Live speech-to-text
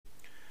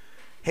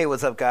Hey,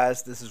 what's up,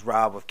 guys? This is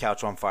Rob with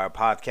Couch on Fire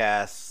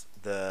Podcast.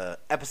 The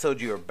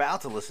episode you're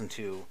about to listen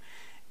to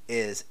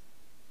is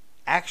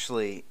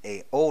actually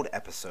a old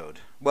episode.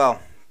 Well,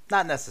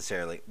 not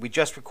necessarily. We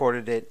just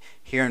recorded it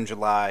here in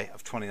July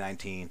of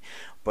 2019,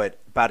 but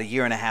about a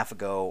year and a half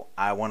ago,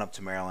 I went up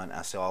to Maryland.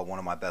 I saw one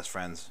of my best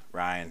friends,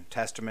 Ryan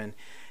Testerman,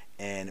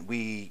 and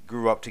we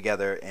grew up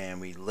together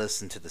and we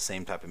listened to the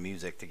same type of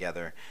music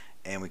together,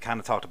 and we kind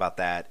of talked about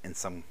that and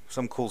some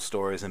cool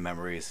stories and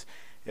memories.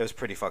 It was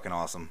pretty fucking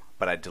awesome,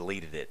 but I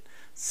deleted it.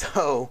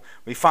 So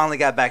we finally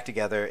got back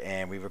together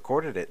and we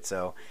recorded it.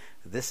 So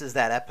this is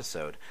that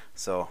episode.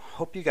 So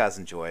hope you guys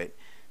enjoy it.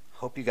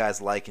 Hope you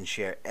guys like and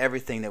share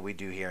everything that we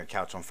do here at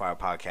Couch on Fire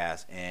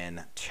Podcast,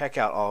 and check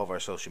out all of our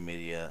social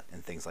media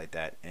and things like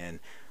that. And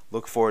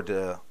look forward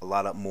to a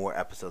lot of more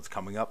episodes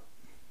coming up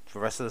for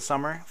the rest of the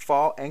summer,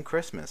 fall, and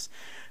Christmas.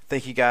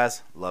 Thank you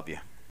guys. Love you.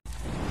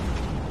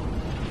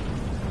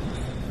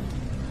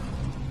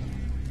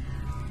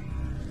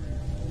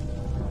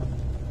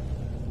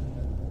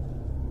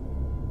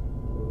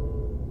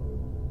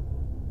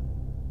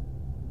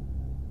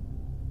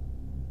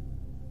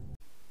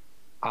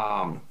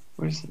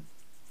 Where's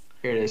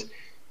here it is.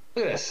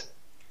 Look at this.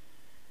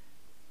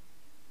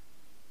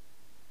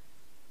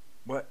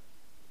 What?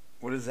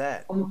 What is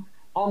that?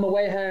 On the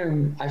way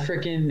home, I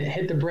freaking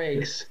hit the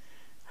brakes.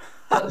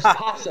 It's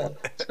pasta,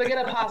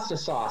 spaghetti pasta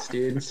sauce,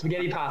 dude.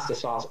 Spaghetti pasta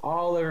sauce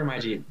all over my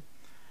Jeep.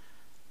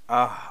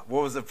 What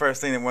was the first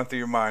thing that went through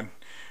your mind?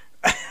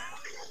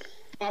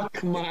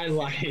 Fuck my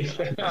life.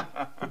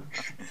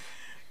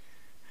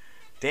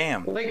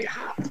 Damn. Like,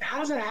 how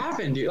does that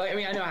happen, dude? Like, I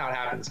mean, I know how it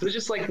happens, but it's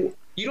just like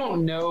you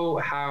don't know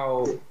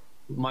how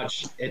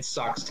much it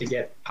sucks to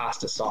get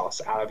pasta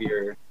sauce out of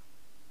your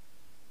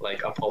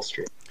like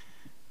upholstery.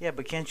 Yeah,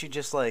 but can't you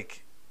just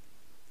like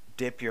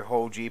dip your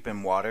whole Jeep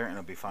in water and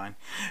it'll be fine?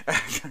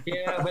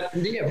 Yeah, but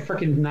yeah,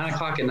 freaking 9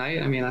 o'clock at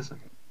night. I mean, that's.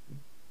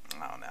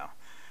 I don't know.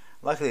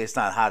 Luckily, it's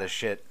not hot as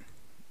shit.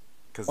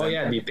 Oh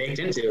yeah, it'd be baked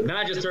into. Then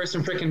I just throw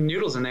some freaking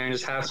noodles in there and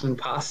just have some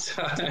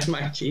pasta in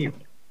my Jeep.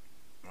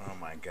 Oh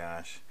my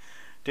gosh,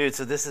 dude!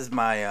 So this is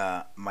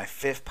my my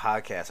fifth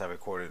podcast I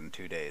recorded in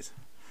 2 days.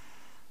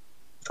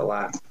 It's a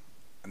lot.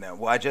 And then,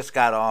 well, I just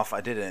got off.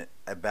 I did it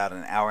about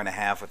an hour and a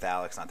half with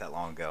Alex not that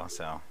long ago.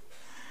 So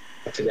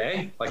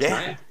today, like yeah,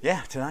 tonight.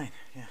 Yeah, tonight.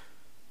 Yeah.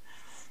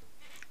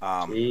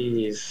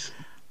 Jeez.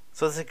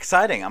 So it's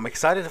exciting. I'm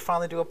excited to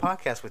finally do a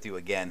podcast with you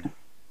again.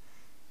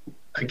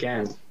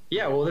 Again.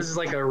 Yeah. Well, this is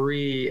like a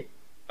redo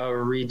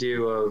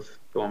of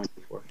the one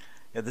before.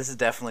 Yeah, this is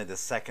definitely the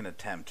second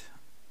attempt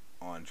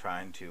on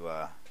trying to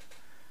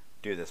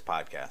do this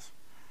podcast.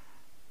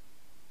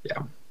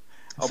 Yeah.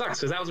 It sucks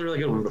because that was a really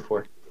good one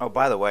before. Oh,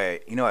 by the way,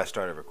 you know I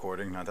started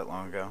recording not that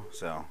long ago,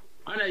 so.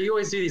 I know you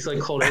always do these like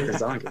cold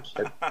opens. I don't give a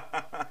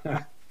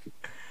shit.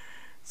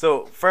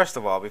 So first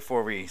of all,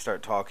 before we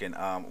start talking,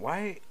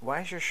 why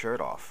is your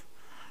shirt off?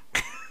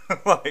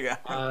 I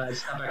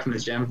just got back from the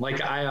gym.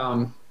 Like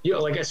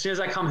like as soon as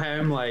I come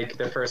home, like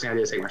the first thing I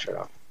do is take my shirt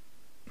off.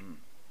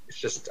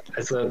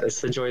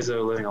 It's the joys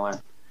of living alone.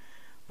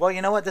 Well,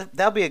 you know what?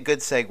 That'll be a good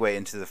segue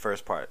into the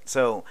first part.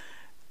 So,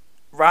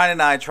 Ryan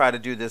and I tried to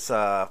do this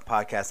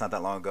podcast not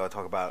that long ago,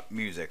 talk about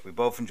music. We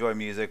both enjoy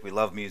music. We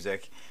love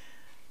music.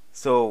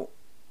 So,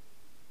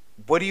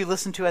 what do you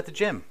listen to at the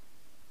gym?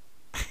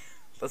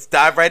 Let's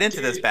dive right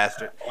into this,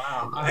 bastard.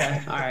 Wow.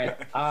 Okay. All right.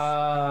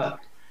 I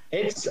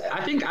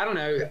don't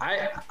know.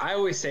 I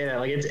always say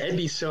that it'd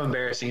be so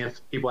embarrassing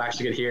if people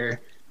actually could hear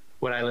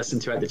what I listen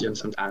to at the gym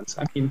sometimes.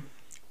 I mean,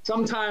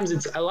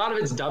 sometimes a lot of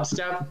it's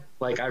dubstep.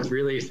 Like I've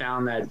really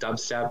found that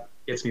dubstep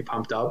gets me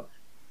pumped up.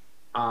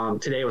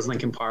 Today was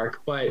Linkin Park,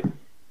 but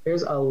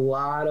there's a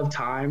lot of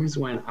times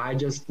when I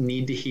just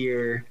need to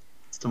hear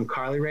some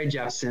Carly Rae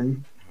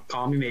Jepsen,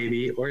 Call Me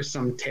Maybe, or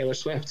some Taylor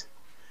Swift,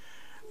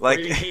 or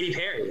even Katy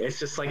Perry. It's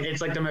just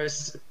it's like the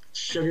most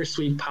sugar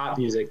sweet pop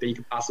music that you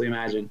could possibly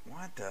imagine.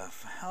 What the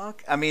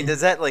fuck? I mean,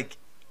 does that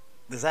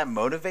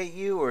motivate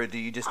you, or do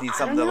you just need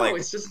something I don't know. to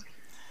It's just.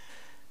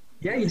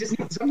 Yeah,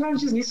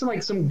 sometimes you just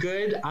need some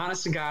good,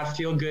 honest to God,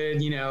 feel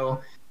good,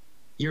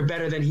 you're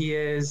better than he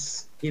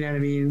is, you know what I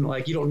mean?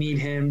 Like you don't need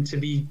him to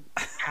be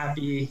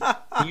happy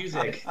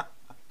music.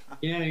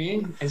 You know what I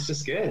mean? It's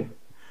just good.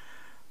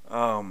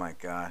 Oh my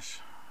gosh.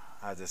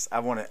 I just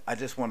want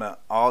to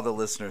all the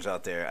listeners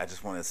out there, I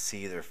just want to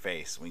see their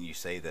face when you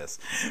say this.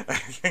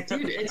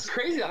 Dude, it's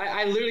crazy.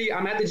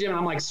 I'm at the gym and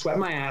I'm like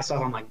sweating my ass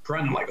off. I'm like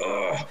grunting. I'm like,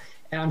 ugh.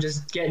 And I'm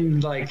just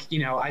getting I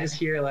just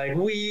hear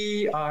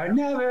we are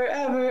never,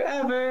 ever,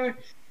 ever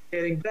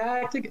getting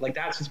back to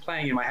that's just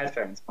playing in my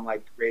headphones. I'm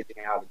like raging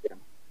out of the gym.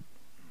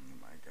 Oh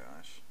my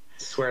gosh.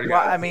 I swear to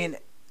God. Well, I mean,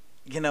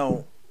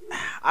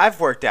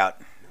 I've worked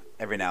out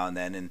every now and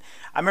then, and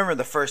I remember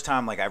the first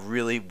time I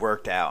really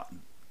worked out.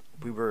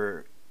 We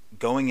were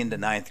going into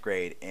 9th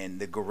grade, and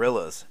the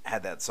Gorillaz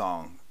had that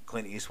song,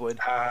 Clint Eastwood.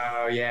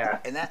 Oh yeah.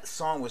 And that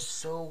song was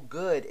so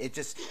good.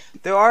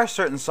 There are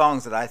certain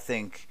songs that I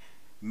think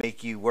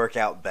make you work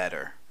out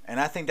better, and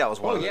I think that was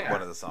one of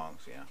the songs.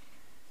 Yeah,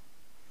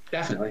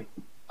 definitely.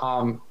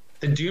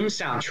 the Doom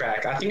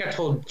soundtrack. I think I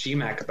told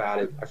GMAC about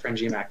it. My friend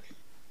GMAC.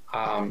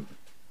 I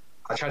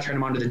tried to turn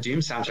him on to the Doom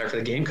soundtrack for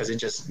the game because it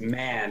just,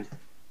 man,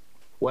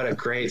 what a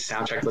great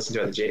soundtrack to listen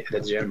to at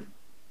the gym.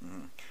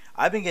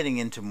 I've been getting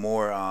into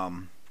more I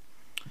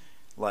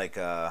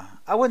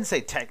wouldn't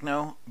say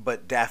techno,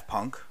 but Daft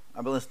Punk.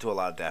 I've been listening to a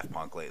lot of Daft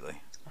Punk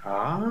lately.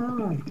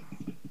 Ah.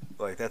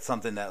 Like that's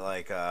something that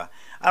I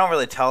don't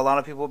really tell a lot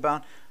of people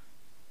about.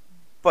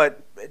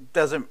 But it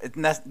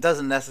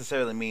doesn't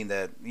necessarily mean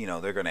that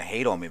they're gonna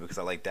hate on me because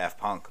I like Daft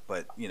Punk.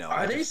 But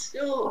Are they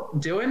still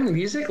doing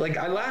music? Like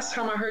last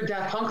time I heard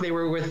Daft Punk, they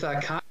were with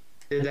Kanye.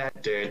 Did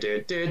that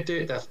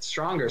the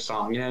Stronger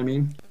song? You know what I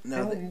mean?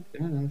 No.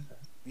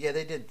 Yeah,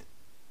 they did.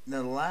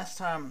 No, the last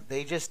time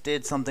they just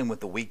did something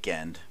with The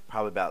Weeknd,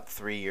 probably about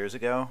 3 years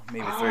ago,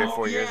 maybe 3 or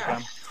 4 years ago.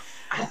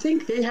 I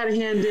think they had a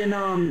hand in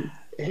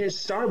his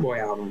Starboy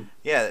album.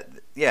 Yeah,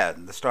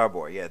 the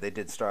Starboy. Yeah, they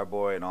did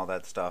Starboy and all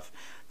that stuff.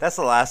 That's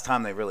the last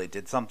time they really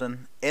did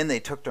something, and they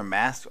took their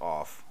mask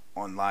off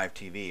on live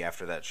TV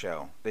after that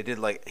show. They did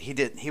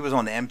he was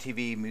on the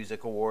MTV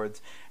Music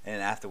Awards,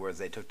 and afterwards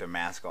they took their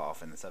mask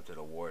off and accepted an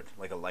award,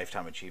 like a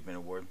Lifetime Achievement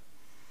Award.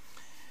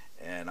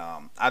 And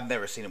I've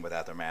never seen them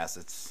without their mask.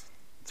 It's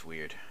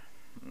weird.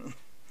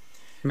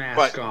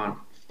 Mask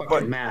on.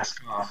 Fucking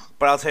mask off.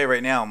 But I'll tell you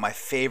right now, my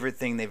favorite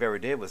thing they've ever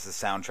did was the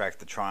soundtrack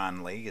to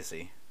Tron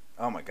Legacy.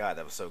 Oh my god,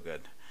 that was so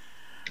good.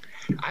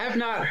 I have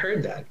not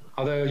heard that.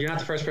 Although you're not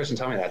the first person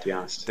to tell me that, to be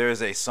honest.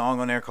 There's a song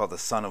on there called "The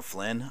Son of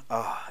Flynn."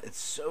 Oh, it's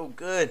so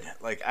good.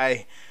 Like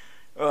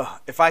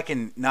if I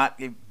can not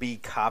be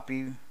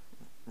copyrighted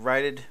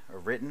or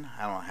written,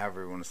 I don't know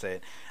however you want to say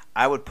it,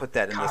 I would put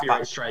that in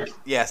Copyright this strike.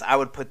 Yes, I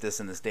would put this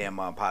in this damn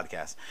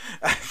podcast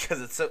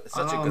because it's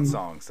such a good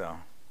song. So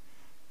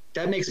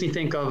that makes me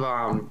think of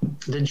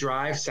the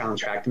Drive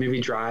soundtrack, the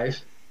movie Drive.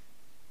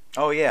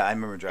 Oh yeah, I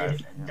remember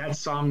Drive. That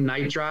song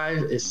 "Night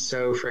Drive" is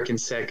so freaking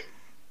sick.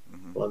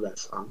 Mm-hmm. Love that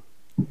song.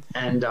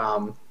 And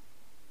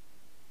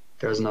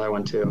there was another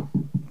one too.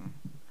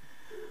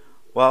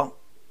 Well,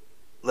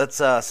 let's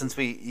since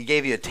you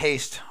gave you a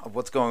taste of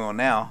what's going on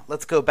now,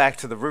 let's go back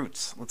to the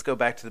roots. Let's go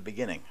back to the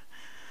beginning.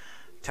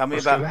 Tell me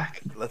about.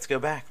 Let's go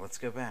back.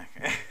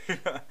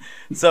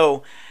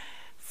 So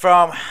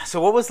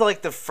what was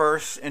like the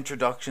first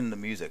introduction to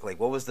music? Like,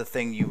 what was the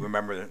thing you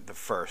remember the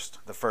first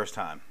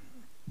time?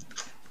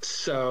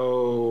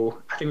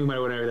 So I think we might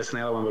have went over this in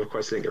the other one, but of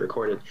course it didn't get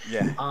recorded.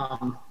 Yeah.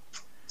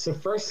 So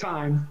first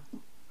time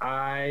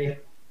I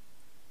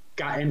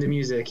got into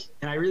music,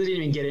 and I really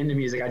didn't even get into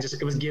music.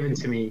 It was given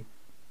to me.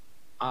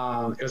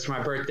 It was for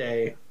my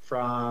birthday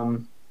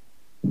from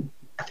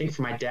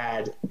my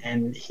dad,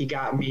 and he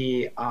got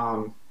me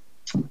a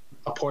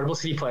portable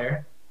CD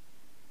player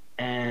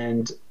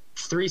and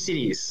 3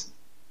 CDs.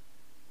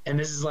 And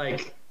this is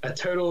like a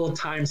total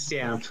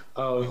timestamp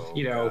of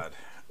God.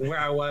 Where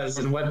I was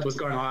and what was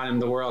going on in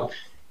the world.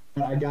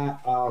 And I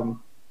got Puff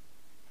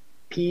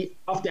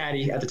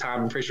Daddy at the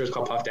time. I'm pretty sure it's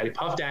called Puff Daddy.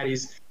 Puff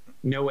Daddy's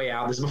No Way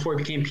Out. This is before it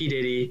became P.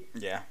 Diddy.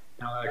 Yeah.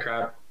 And all that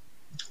crap.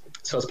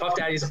 So it's Puff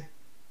Daddy's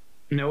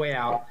No Way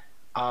Out.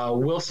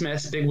 Will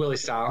Smith's Big Willie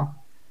Style.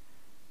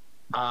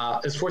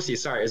 It's 4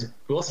 C's, sorry. It's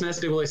Will Smith's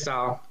Big Willie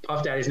Style.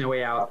 Puff Daddy's No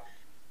Way Out.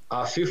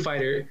 Foo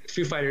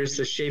Fighters,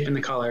 The Shape and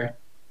the Color.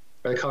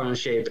 Or The Color and the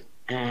Shape.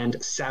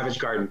 And Savage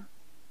Garden.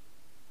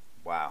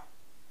 Wow.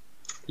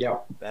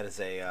 Yep. That is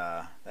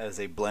a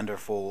blender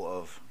full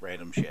of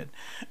random shit.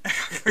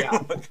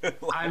 Yeah.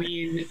 I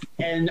mean,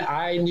 and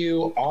I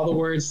knew all the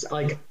words.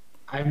 Like,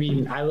 I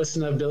mean, I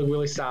listened to Big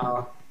Willie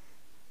Style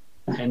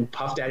and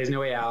Puff Daddy's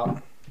No Way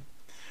Out.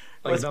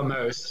 Like the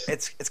most.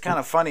 It's kind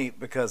of funny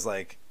because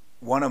like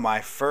one of my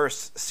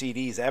first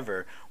CDs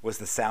ever was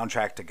the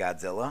soundtrack to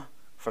Godzilla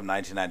from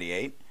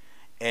 1998,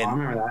 and I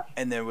remember that.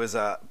 And there was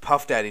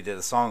Puff Daddy did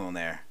a song on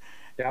there.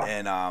 Yeah.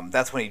 And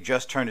that's when he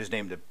just turned his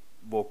name to.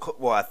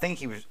 Well, I think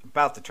he was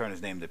about to turn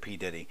his name to P.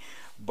 Diddy,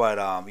 but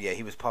yeah,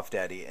 he was Puff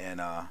Daddy, and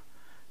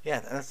yeah,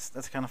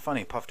 that's kind of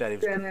funny. Puff Daddy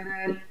was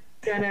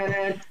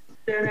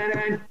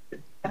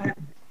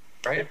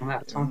right on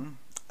that song.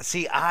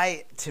 See,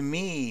 to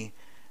me,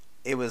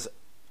 it was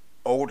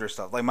older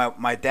stuff. Like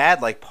my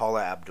dad liked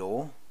Paula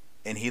Abdul,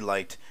 and he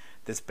liked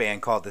this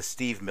band called the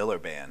Steve Miller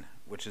Band,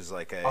 which is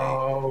like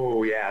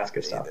oh yeah, that's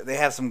good stuff. They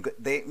have some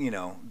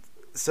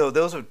So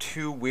those are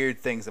 2 weird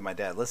things that my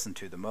dad listened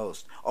to the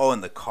most. Oh,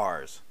 and the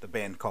Cars, the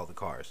band called the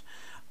Cars.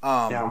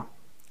 Yeah.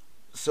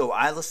 So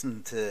I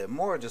listened to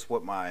more just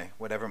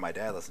whatever my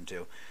dad listened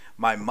to.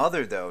 My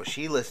mother, though,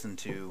 she listened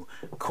to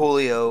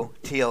Coolio,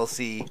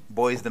 TLC,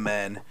 Boyz II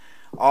Men,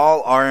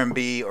 all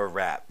R&B or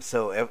rap.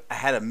 So I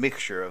had a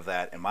mixture of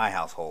that in my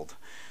household,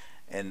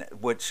 and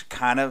which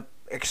kind of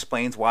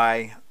explains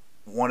why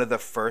one of the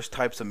first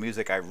types of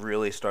music I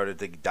really started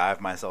to dive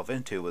myself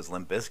into was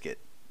Limp Bizkit.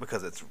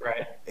 Because it's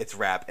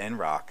rap and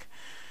rock,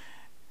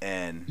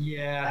 and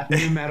yeah,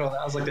 new metal.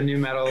 That was like the new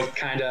metal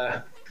kind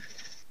of.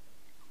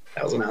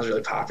 That was when I was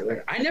really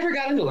popular. I never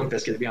got into Limp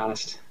Bizkit, to be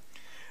honest.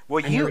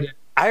 Well,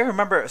 I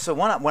remember. So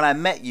when I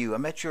met you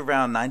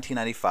around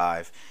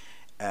 1995.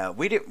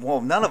 We didn't.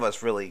 Well, none of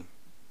us really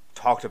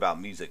talked about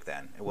music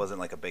then. It wasn't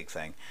like a big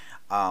thing.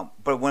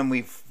 But when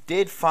we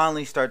did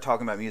finally start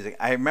talking about music,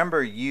 I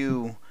remember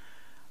you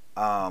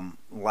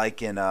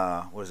liking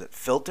what was it,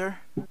 Filter?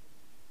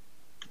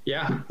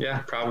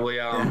 Yeah, probably.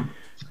 Yeah.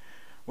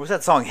 What was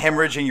that song,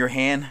 Hemorrhage in Your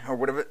Hand, or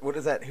whatever? What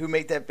is that? Who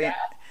made that band?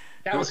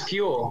 That was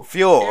Fuel.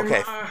 Fuel. Okay.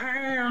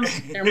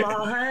 In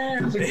my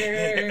hands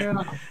again.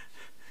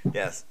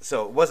 Yes.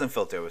 So it wasn't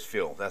Filter. It was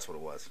Fuel. That's what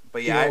it was.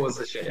 But yeah, Fuel was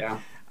the shit. Yeah.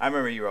 I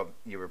remember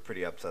you were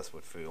pretty obsessed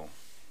with Fuel.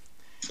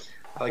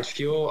 I like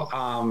Fuel.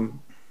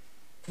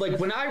 Like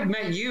when I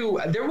met you,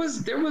 there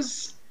was.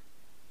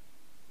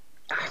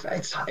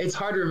 It's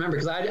hard to remember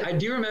because I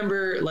do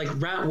remember like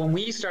when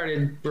we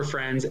started We're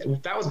Friends.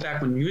 That was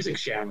back when music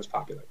sharing was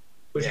popular,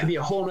 which could be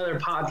a whole nother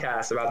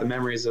podcast about the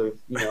memories of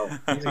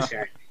music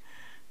sharing.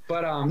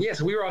 But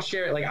so we were all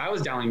sharing. Like I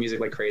was downloading music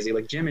like crazy.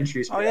 Like Jim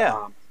introduced me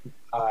to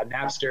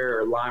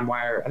Napster or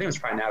LimeWire. I think it was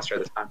probably Napster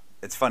at the time.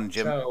 It's fun,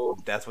 Jim.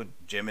 That's what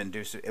Jim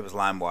induced. It was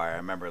LimeWire. I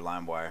remember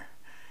LimeWire.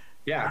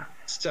 Yeah.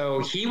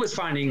 So he was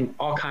finding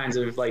all kinds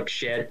of like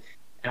shit,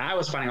 and I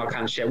was finding all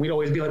kinds of shit. We'd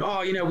always be like,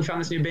 oh, we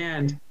found this new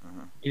band,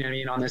 you know what I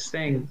mean, on this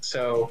thing.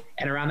 So,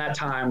 and around that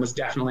time was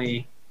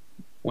definitely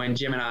when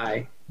Jim and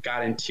I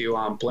got into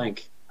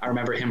Blink. I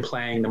remember him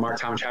playing the Mark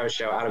Tom and Travis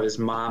show out of his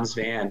mom's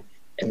van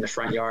in the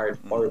front yard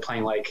while we were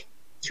playing like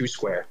Two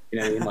Square. You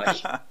know what I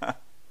mean? Like,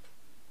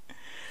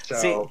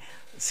 so.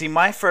 See,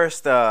 my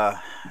first.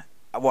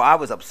 Well, I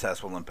was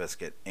obsessed with Limp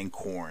Bizkit and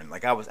Korn.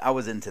 Like I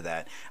was into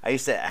that. I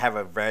used to have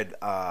a red,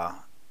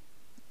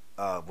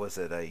 was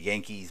it a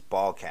Yankees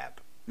ball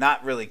cap?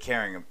 Not really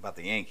caring about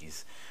the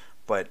Yankees,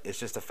 but it's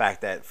just the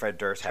fact that Fred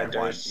Durst had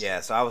one.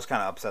 Yeah, so I was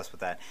kind of obsessed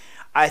with that.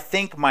 I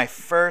think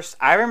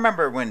I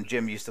remember when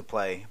Jim used to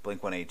play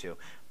Blink-182,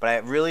 but I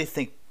really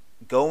think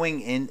going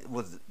in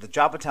was the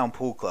Joppatown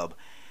Pool Club.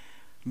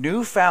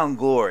 New Found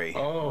Glory.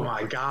 Oh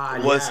my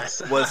God!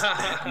 Was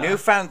New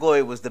Found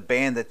Glory was the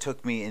band that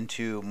took me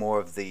into more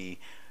of the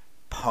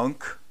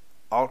punk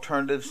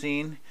alternative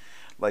scene,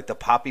 like the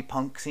poppy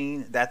punk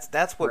scene. That's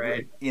what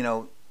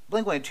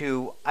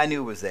Blink-182. I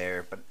knew was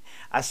there, but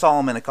I saw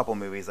them in a couple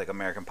movies like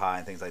American Pie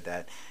and things like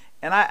that.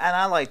 And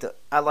I liked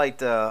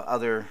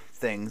other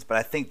things, but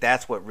I think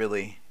that's what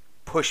really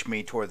pushed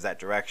me towards that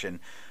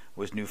direction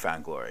was New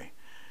Found Glory.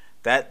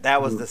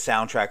 That was the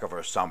soundtrack of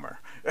our summer.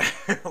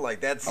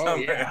 Like that summer. Oh,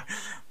 yeah.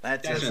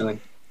 That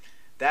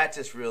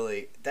just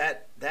really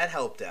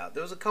helped out.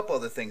 There was a couple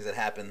other things that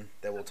happened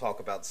that we'll talk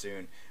about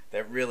soon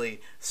that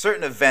really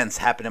certain events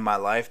happened in my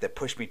life that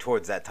pushed me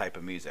towards that type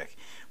of music.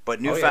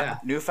 But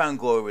New Found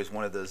Glory was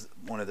one of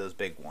those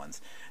big ones.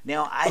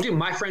 Now dude,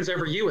 My Friends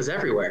Over You was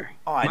everywhere.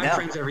 Oh, I know. My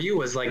Friends Over You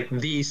was like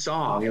the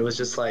song. It was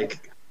just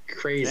like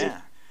crazy.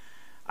 Yeah.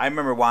 I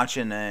remember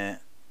watching the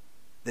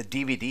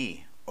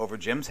DVD over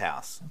Jim's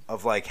house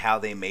of like how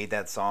they made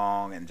that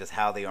song and just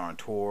how they are on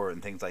tour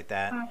and things like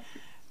that.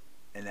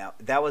 And now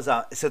that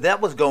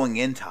was going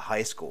into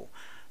high school.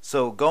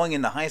 So going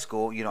into high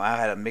school, I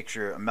had a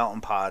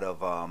melting pot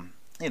of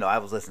I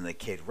was listening to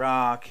Kid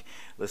Rock,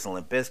 listening to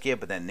Limp Bizkit,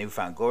 but then New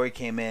Found Glory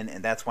came in,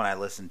 and that's when I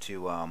listened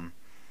to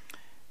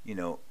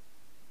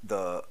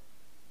the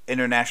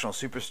International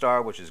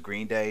Superstar, which is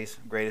Green Day's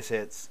greatest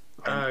hits.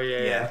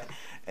 Yeah.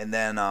 And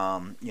then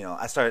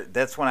I started.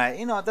 That's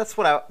when that's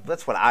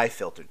what I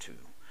filtered to.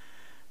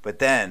 But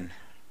then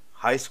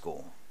high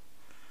school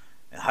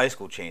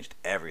changed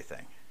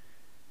everything.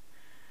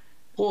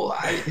 Well,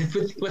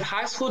 with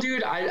high school,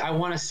 dude, I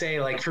want to say,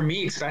 like, for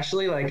me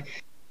especially,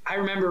 like, I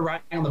remember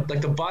riding on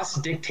the bus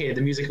dictated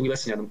the music we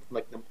listened to,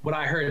 like what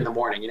I heard in the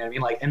morning. You know what I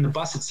mean? Like, and the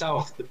bus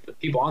itself, the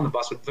people on the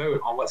bus would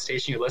vote on what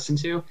station you listen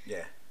to.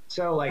 Yeah.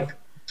 So like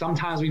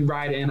sometimes we'd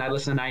ride in, I'd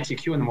listen to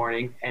 92Q in the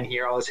morning and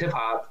hear all this hip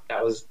hop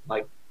that was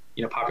like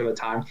popular at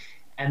the time,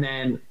 and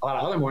then a lot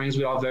of other mornings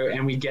we'd all vote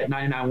and we'd get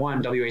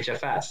 99.1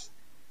 WHFS.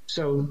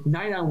 So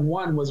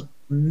 99.1 was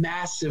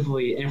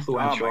massively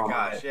influential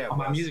on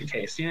my music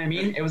taste. You know what I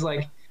mean?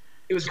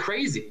 It was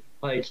crazy.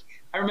 Like,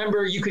 I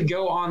remember you could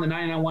go on the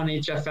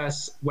 99.1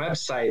 HFS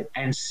website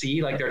and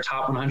see like their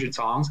top 100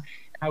 songs.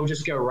 I would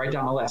just go right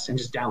down the list and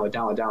just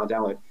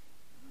download.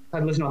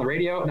 I'd listen on the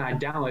radio and I'd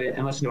download it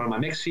and listen to one of my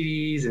mix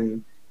CDs.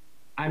 And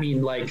I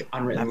mean, like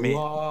Unwritten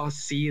Law,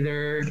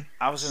 Seether,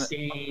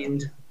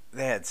 Stained.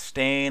 They had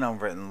Stain,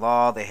 Unwritten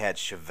Law. They had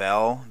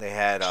Chevelle. They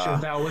had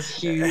Chevelle was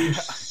huge.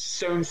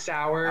 Stone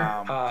Sour.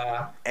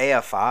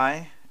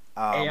 AFI.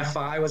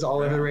 AFI was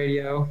all over the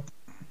radio.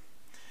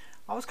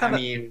 I was kind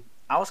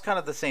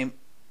of the same.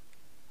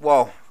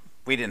 Well,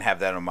 we didn't have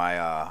that on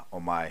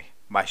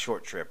my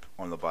short trip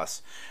on the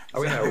bus.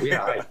 Oh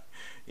yeah.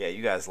 Yeah,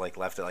 you guys like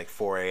left at like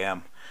 4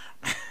 a.m.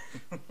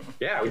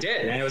 Yeah, we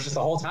did, and it was just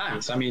the whole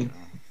time. So I mean,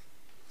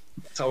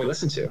 that's all we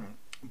listened to.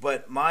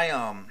 But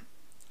I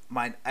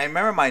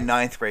remember my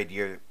 9th grade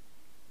year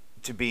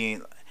to be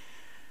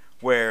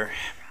where.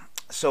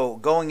 So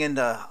going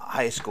into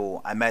high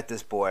school, I met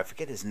this boy. I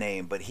forget his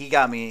name, but he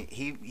got me.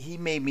 He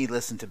made me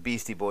listen to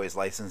Beastie Boys'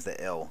 "License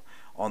to Ill"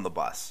 on the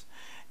bus,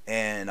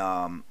 and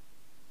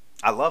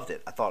I loved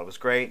it. I thought it was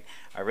great.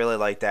 I really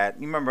liked that.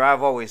 You remember,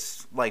 I've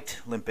always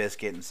liked Limp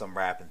Bizkit and some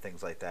rap and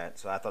things like that,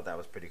 so I thought that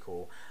was pretty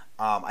cool.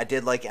 I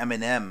did like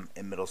Eminem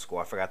in middle school.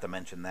 I forgot to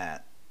mention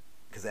that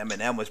because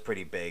Eminem was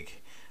pretty big.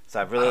 So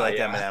I really liked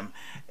Eminem,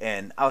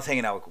 and I was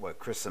hanging out with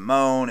Chris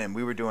Simone, and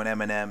we were doing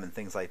Eminem and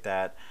things like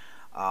that.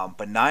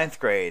 But ninth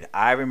grade,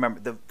 I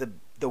remember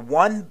the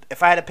one.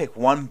 If I had to pick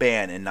one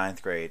band in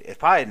ninth grade, it's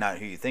probably not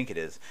who you think it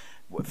is.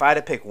 If I had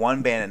to pick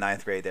one band in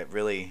ninth grade that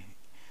really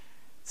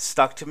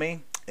stuck to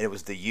me, it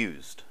was The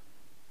Used.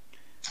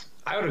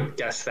 I would have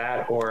guessed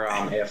that, or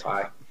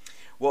AFI.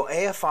 Well,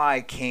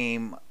 AFI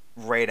came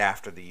right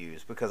after The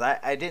Used because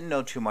I didn't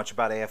know too much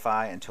about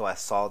AFI until I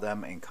saw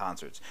them in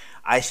concerts.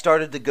 I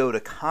started to go to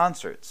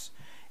concerts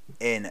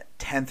in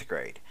 10th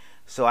grade.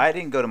 So I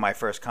didn't go to my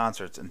first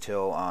concerts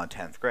until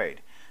 10th grade.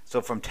 So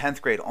from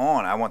 10th grade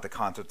on, I went to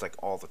concerts like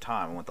all the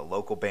time. I went to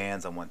local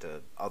bands. I went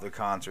to other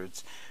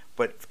concerts.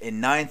 But in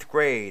ninth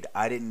grade,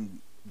 I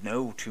didn't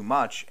know too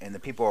much, and the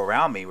people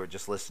around me were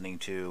just listening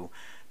to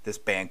this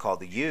band called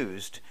The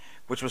Used,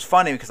 which was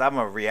funny because I'm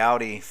a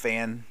reality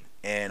fan,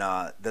 and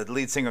the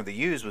lead singer of The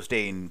Used was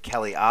dating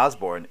Kelly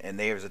Osbourne, and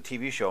there was a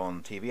TV show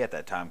on TV at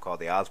that time called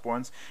The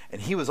Osbournes,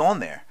 and he was on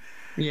there.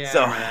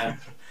 Yeah.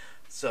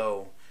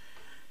 So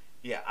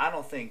yeah, I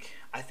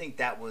think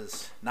that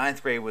was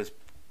ninth grade was,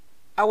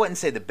 I wouldn't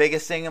say the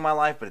biggest thing in my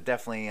life, but it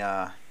definitely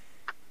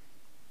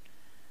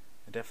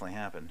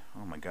happened.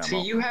 Oh my god! See,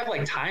 you have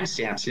like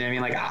timestamps. You know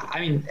what I mean? Like, I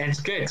mean, and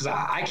it's good because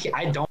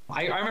I don't.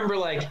 I remember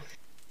like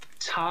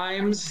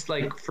times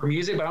like for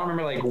music, but I don't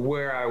remember like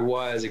where I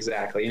was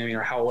exactly. You know what I mean?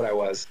 Or how old I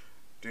was.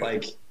 Dude,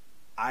 like,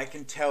 I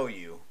can tell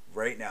you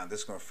right now. This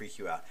is gonna freak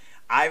you out.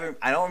 I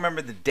don't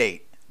remember the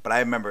date, but I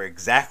remember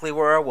exactly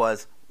where I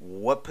was,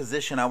 what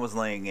position I was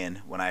laying in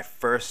when I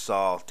first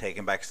saw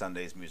Taking Back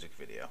Sunday's music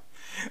video.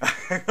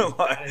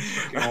 that is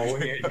fucking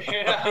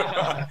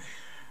weird.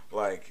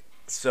 Like,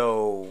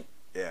 so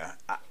yeah.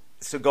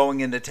 So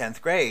going into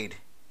 10th grade,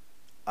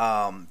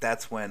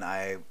 that's when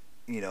I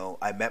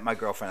met my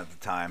girlfriend at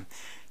the time.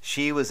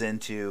 She was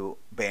into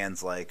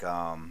bands like,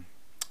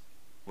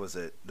 was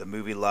it The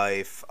Movie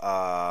Life,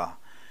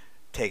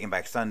 Taking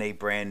Back Sunday,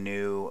 Brand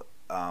New,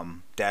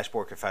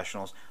 Dashboard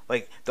Confessionals,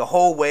 like the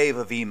whole wave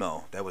of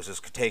emo that was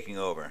just taking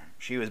over.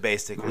 She was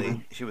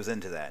basically, she was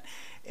into that.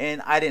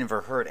 And I didn't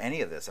ever heard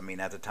any of this. I mean,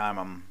 at the time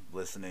I'm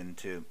listening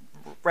to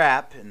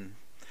rap, and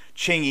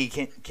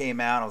Chingy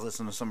came out. I was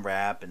listening to some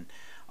rap, and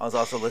I was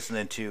also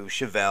listening to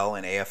Chevelle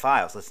and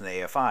AFI. I was listening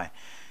to AFI.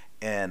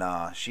 And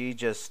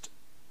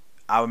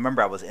I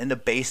remember I was in the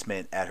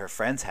basement at her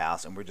friend's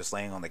house, and we're just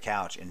laying on the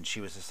couch, and she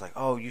was just like,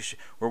 "Oh,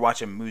 we're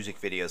watching music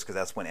videos," because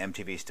that's when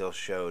MTV still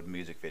showed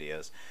music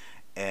videos.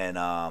 And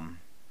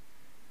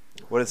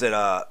what is it?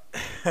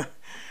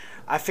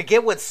 I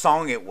forget what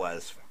song it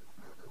was,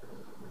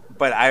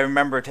 but I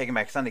remember Taking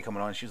Back Sunday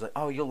coming on, and she was like,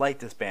 "Oh, you'll like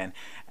this band,"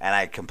 and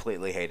I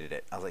completely hated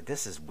it. I was like,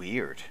 "This is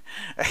weird."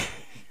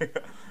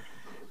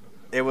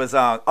 It was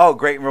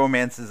Great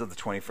Romances of the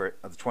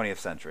 20th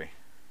Century.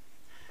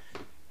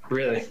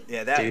 Really?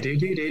 Yeah, that.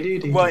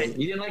 Well,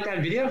 you didn't like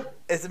that video?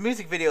 It's a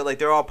music video, like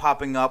they're all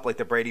popping up, like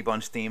the Brady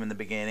Bunch theme in the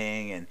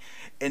beginning, and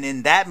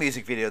in that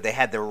music video they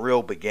had the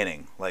real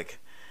beginning, like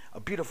a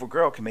beautiful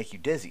girl can make you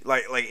dizzy,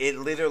 like it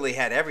literally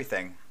had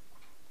everything,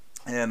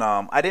 and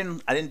I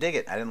didn't dig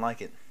it. I didn't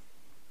like it.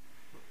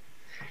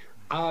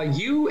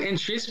 You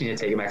introduced me to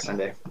Taking Back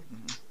Sunday.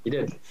 You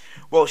did.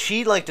 Well,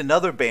 she liked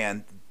another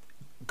band,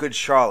 Good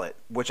Charlotte,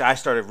 which I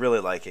started really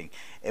liking,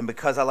 and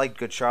because I liked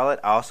Good Charlotte,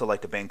 I also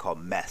liked a band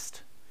called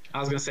Mest. I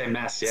was gonna say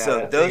Mess, yeah.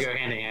 So those go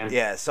hand in hand.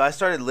 Yeah, so I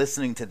started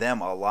listening to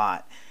them a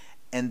lot,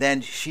 and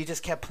then she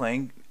just kept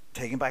playing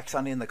Taking Back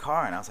Sunday in the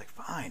car, and I was like,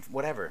 fine,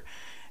 whatever.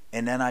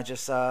 And then I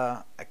just,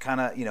 I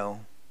kind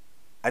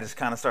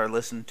of started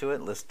listening to it,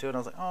 and I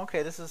was like, oh,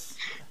 okay, this is.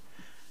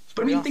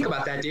 But I mean, think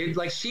about that, dude.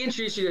 Like, she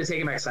introduced you to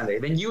Taking Back Sunday,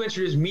 then you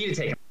introduced me to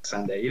Taking Back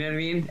Sunday. You know what I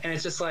mean? And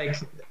it's just like,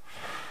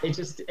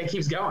 it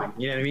keeps going.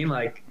 You know what I mean?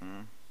 Like,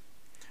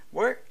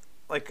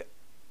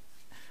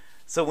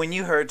 So when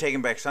you heard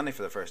Taking Back Sunday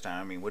for the first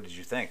time, I mean, what did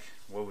you think?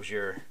 What was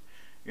your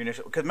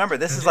initial? Because remember,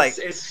 this is like,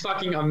 it's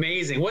fucking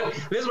amazing.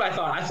 This is what I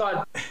thought. I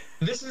thought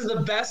this is the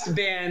best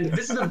band.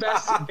 This is the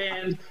best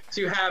band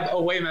to have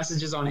away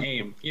messages on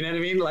AIM. You know what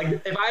I mean? Like,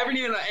 if I ever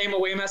need an AIM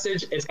away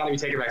message, it's got to be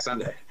Taking Back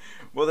Sunday.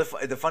 Well,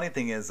 the funny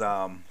thing is,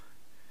 I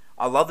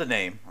love the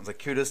name. I was like,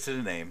 kudos to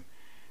the name.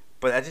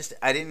 But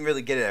I didn't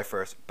really get it at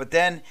first. But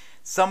then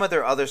some of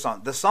their other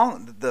songs,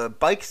 the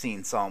Bike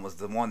Scene song was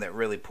the one that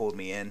really pulled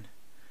me in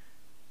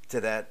to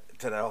that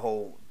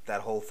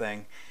whole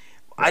thing.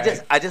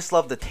 Right. I just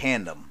love the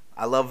tandem.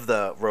 I love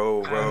the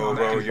row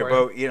your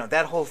boat. You know,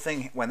 that whole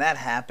thing. When that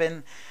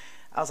happened,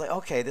 I was like,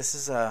 okay, this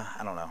is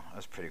I don't know. That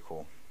was pretty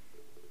cool.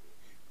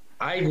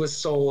 I was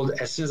sold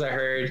as soon as I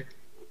heard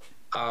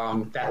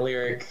that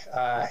lyric,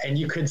 and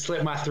you could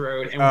slit my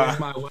throat, and with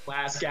my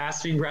last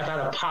gasping breath, I'd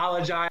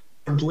apologize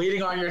for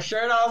bleeding on your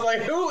shirt. I was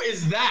like, who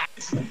is that?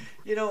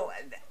 You know,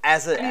 I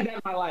need that in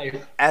my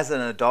life. As an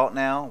adult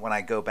now, when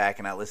I go back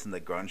and I listen to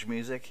grunge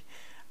music,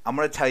 I'm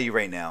going to tell you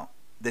right now,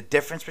 the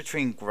difference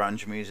between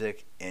grunge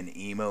music and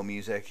emo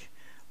music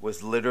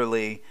was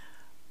literally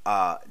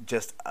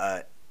just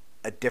a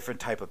different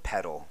type of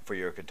pedal for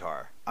your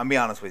guitar. I'll be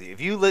honest with you. If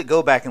you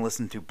go back and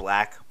listen to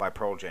Black by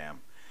Pearl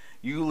Jam,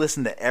 you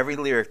listen to every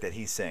lyric that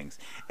he sings,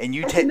 and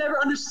you I take. can never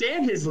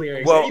understand his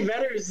lyrics. Well, Eddie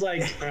Vedder is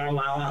like,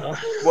 well,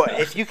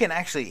 if you can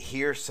actually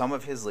hear some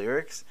of his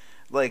lyrics,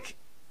 like,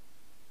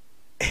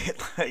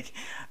 like,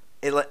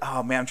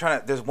 oh man, I'm trying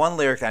to. There's one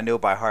lyric that I know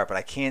by heart, but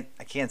I can't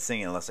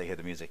sing it unless I hear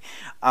the music.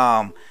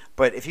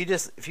 But if you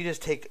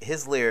just take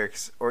his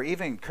lyrics, or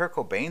even Kurt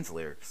Cobain's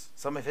lyrics,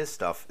 some of his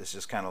stuff is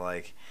just kind of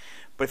like.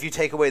 But if you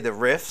take away the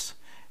riffs,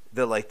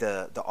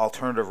 the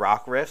alternative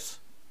rock riffs,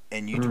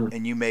 and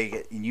you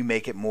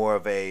make it more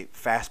of a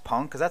fast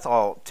punk, because that's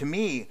all, to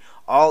me,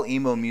 all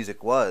emo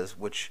music was,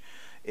 which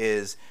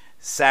is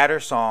sadder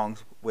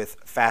songs with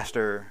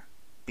faster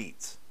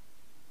beats.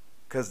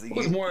 Because it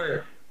was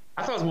more.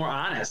 I thought it was more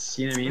honest.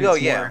 You know what I mean? Oh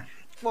it's yeah.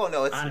 Well,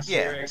 no, it's honest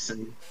lyrics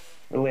and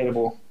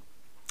relatable.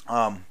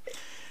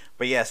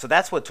 But yeah, so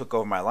that's what took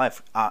over my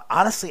life.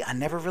 Honestly, I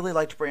never really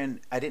liked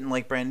I didn't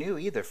like Brand New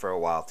either for a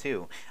while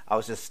too. I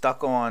was just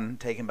stuck on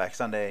Taking Back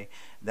Sunday.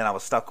 Then I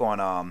was stuck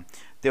on.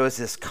 There was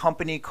this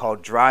company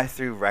called Drive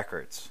Through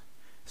Records.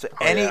 So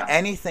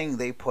anything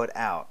they put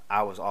out,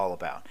 I was all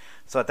about.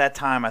 So at that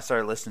time, I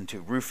started listening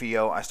to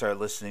Rufio. I started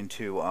listening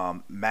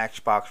to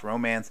Matchbox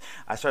Romance.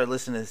 I started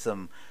listening to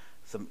some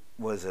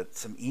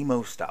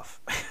emo stuff,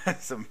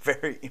 some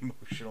very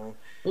emotional.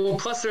 Well,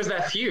 plus there's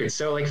that feud.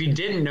 So like,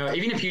 even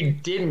if you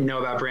didn't know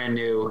about Brand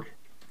New,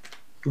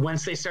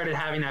 once they started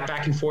having that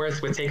back and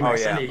forth with Taking Back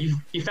Sunday,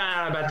 you found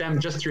out about them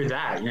just through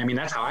that. You know what I mean?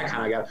 That's how I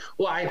kind of got.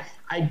 Well,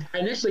 I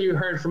initially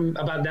heard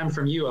about them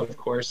from you, of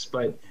course,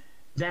 but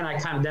then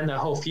then the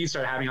whole feud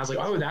started happening. I was like,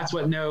 oh, that's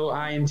what No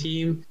I Am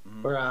Team,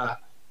 or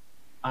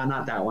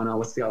not that one.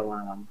 What's the other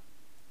one?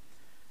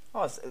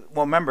 Well,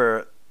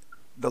 remember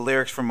the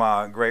lyrics from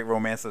Great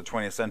Romance of the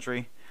 20th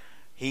Century?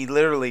 He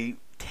literally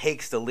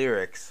takes the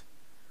lyrics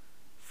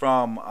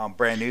from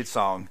Brand New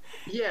song.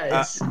 Yeah,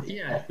 that's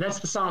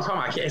the song I'm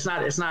talking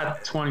about. It's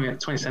not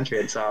 20th Century.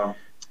 It's I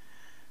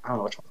don't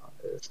know which one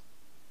it is.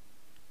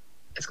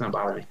 It's gonna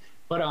bother me.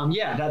 But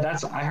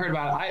that's I heard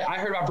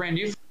about Brand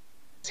New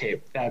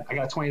tape that I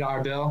got a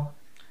 $20 bill.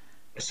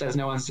 It says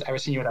no one's ever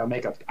seen you without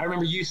makeup. I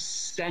remember you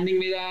sending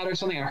me that or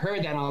something. I heard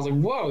that and I was like,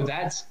 whoa,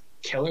 that's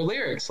killer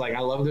lyrics. Like, I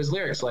love those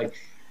lyrics. Like,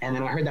 and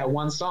then I heard that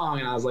one song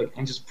and I was like,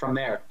 and just from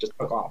there, just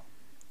took off.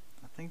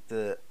 I think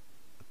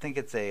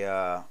it's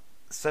a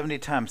 70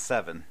 times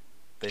 7.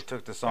 They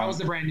took the song. That was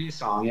the Brand New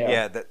song.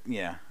 Yeah.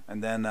 Yeah.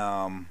 And then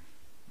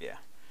yeah.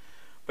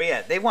 But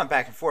yeah, they went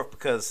back and forth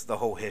because the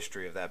whole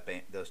history of that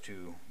those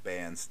two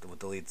bands with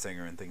the lead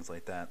singer and things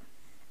like that.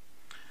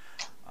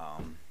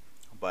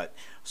 But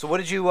so what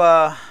did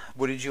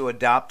you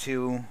adopt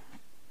to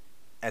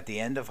at the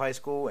end of high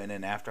school and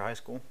then after high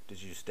school?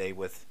 Did you stay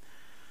with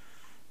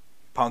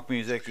punk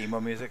music, emo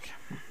music?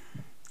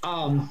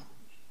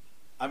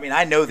 I mean,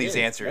 I know these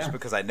answers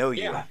because I know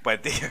you,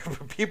 but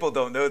people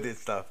don't know this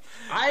stuff.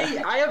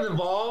 I have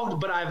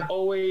evolved, but I've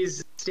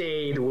always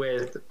stayed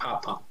with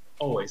pop punk.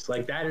 Always.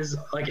 Like, that is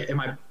like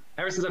ever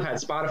since I've had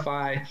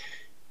Spotify,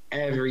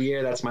 every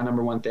year that's my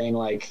number one thing.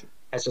 Like,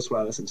 that's just what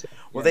I listen to.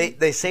 Well,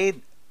 they say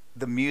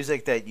the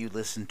music that you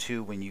listen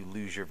to when you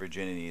lose your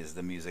virginity is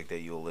the music that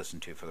you'll listen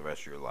to for the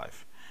rest of your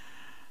life.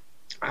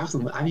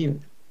 I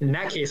mean, in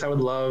that case, I would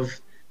love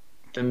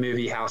the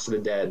movie House of the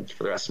Dead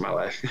for the rest of my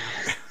life.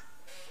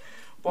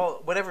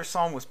 Well, whatever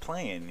song was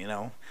playing,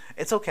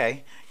 it's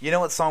okay. You know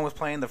what song was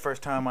playing the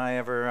first time I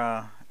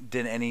ever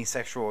did any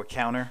sexual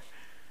encounter?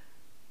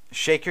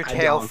 Shake Your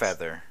Tail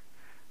Feather.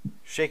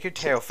 Shake Your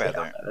Tail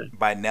Feather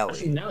by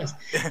Nelly. Man,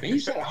 you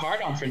set a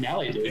hard on for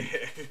Nelly, dude.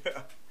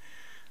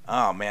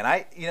 Oh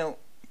man,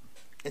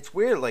 it's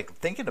weird like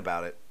thinking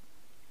about it.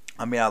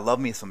 I mean, I love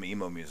me some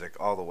emo music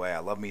all the way. I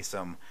love me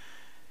some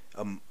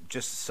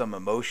just some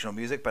emotional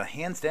music, but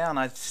hands down,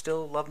 I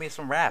still love me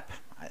some rap.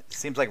 It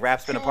seems like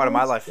rap's been a part of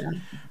my life.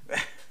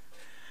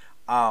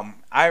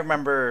 I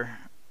remember,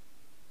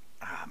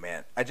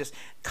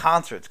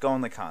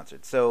 going to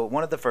concerts. So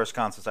one of the first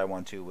concerts I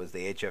went to was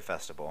the HF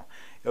Festival.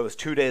 It was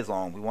 2 days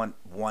long. We went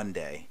one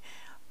day.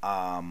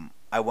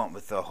 I went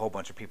with a whole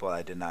bunch of people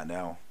I did not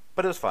know,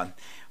 but it was fun.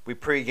 We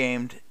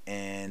pre-gamed,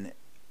 and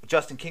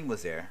Justin King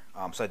was there,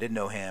 so I did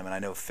know him, and I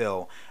know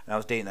Phil, and I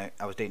was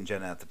dating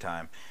Jenna at the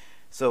time.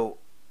 So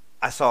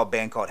I saw a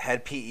band called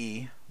Head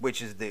PE,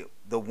 which is the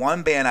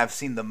one band I've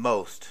seen the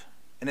most.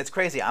 And it's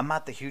crazy. I'm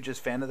not the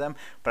hugest fan of them,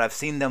 but I've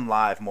seen them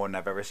live more than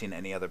I've ever seen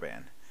any other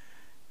band.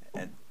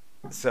 And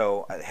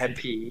so Head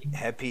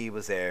PE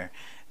was there.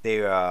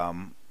 They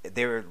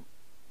were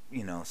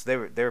so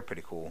they were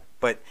pretty cool.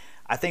 But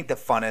I think the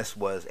funnest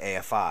was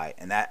AFI,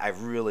 and that I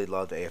really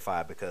loved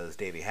AFI because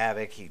Davey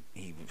Havoc, he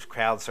was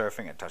crowd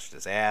surfing. I touched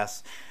his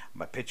ass.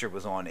 My picture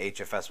was on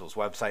HF Festival's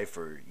website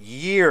for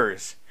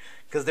years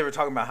because they were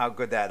talking about how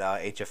good that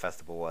HF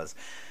Festival was,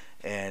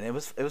 and it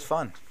was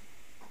fun.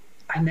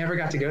 I never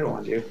got to go to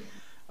one, dude.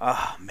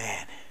 Oh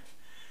man,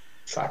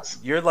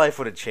 Sucks. Your life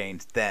would have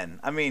changed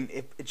then. I mean,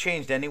 it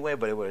changed anyway,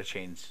 but it would have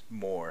changed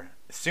more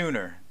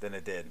sooner than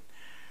it did.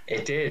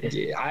 It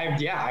did.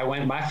 I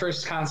went. My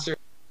first concert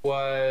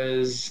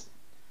was,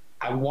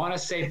 I want to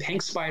say,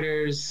 Pink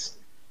Spiders,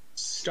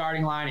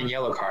 Starting Line, and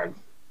Yellow Card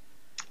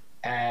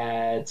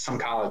at some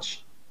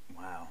college.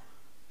 Wow.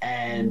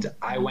 And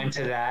I went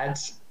to that,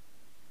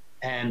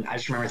 and I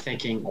just remember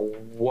thinking,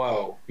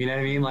 whoa, you know what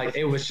I mean? Like,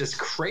 it was just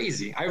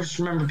crazy. I just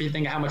remember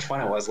thinking how much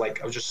fun it was.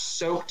 Like, I was just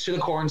soaked to the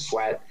core in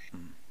sweat,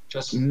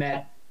 just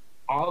met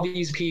all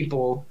these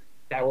people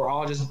that were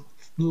all just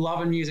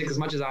loving music as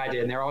much as I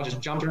did, and they're all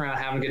just jumping around,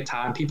 having a good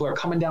time. People are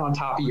coming down on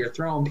top of you, you're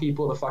throwing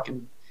people, the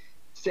fucking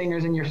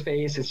singers in your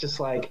face. It's just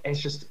like,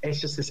 it's just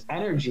this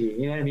energy,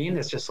 you know what I mean?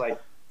 It's just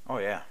like, oh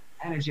yeah,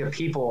 energy of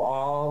people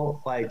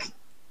all like,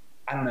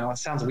 I don't know, it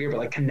sounds weird, but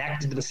like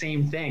connected to the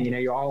same thing. You know,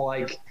 you're all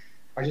like,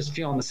 are just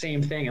feeling the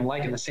same thing and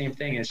liking the same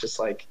thing. And it's just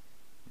like,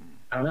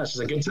 I don't know, it's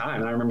just a good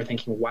time. And I remember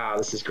thinking, wow,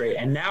 this is great.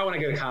 And now when I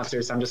go to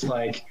concerts, I'm just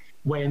like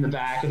way in the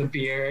back with a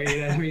beer,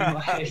 you know what I mean?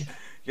 Like,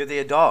 you're the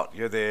adult.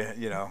 You're the,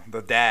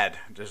 the dad,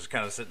 just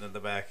kind of sitting in the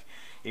back,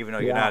 even though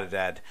you're not a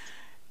dad.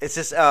 It's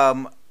just,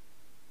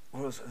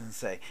 what was I going to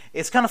say?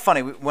 It's kind of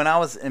funny. When I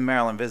was in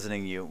Maryland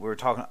visiting you, we were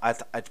talking.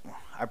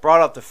 I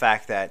brought up the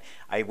fact that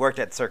I worked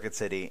at Circuit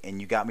City,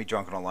 and you got me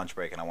drunk on a lunch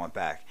break, and I went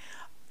back.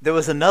 There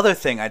was another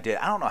thing I did.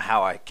 I don't know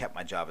how I kept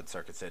my job at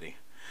Circuit City.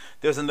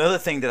 There was another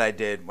thing that I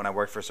did when I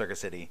worked for Circuit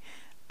City.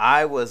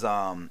 I was,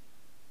 our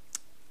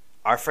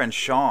friend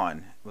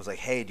Sean was like,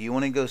 hey, do you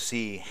want to go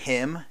see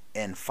him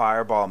and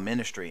Fireball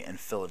Ministry in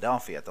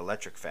Philadelphia at the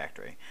Electric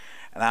Factory?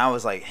 And I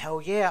was like,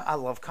 hell yeah, I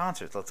love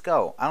concerts. Let's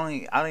go. I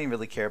don't even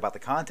really care about the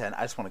content.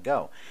 I just want to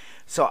go.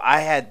 So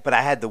I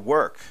had to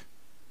work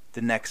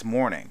the next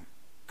morning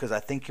because I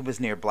think it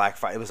was near Black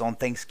Friday. It was on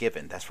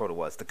Thanksgiving. That's what it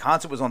was. The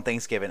concert was on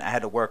Thanksgiving. I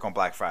had to work on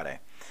Black Friday.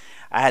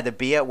 I had to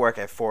be at work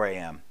at 4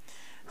 a.m.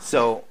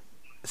 So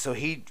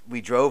we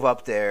drove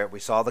up there.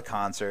 We saw the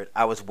concert.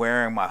 I was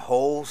wearing my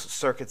whole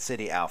Circuit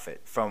City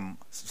outfit from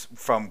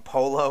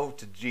polo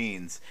to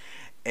jeans.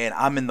 And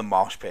I'm in the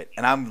mosh pit,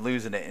 and I'm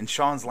losing it. And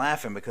Sean's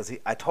laughing because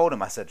I told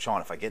him, I said,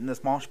 Sean, if I get in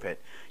this mosh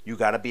pit, you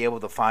got to be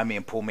able to find me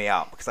and pull me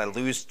out because I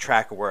lose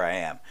track of where I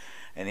am.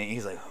 And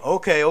he's like,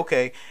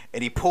 okay.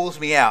 And he pulls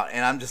me out,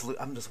 and I'm just,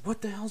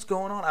 what the hell's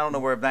going on? I don't know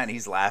where I'm at. And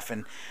he's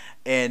laughing.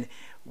 And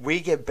we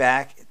get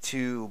back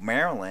to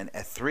Maryland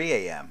at 3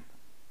 a.m.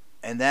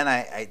 And then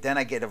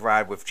I get a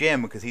ride with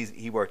Jim because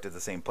he worked at the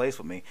same place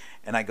with me.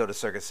 And I go to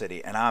Circuit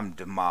City, and I'm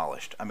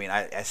demolished. I mean,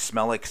 I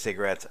smell like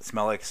cigarettes. I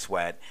smell like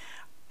sweat.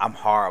 I'm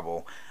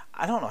horrible.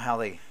 I don't know how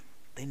they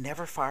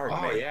never fired me.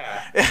 Oh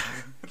yeah,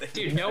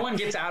 dude. No one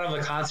gets out of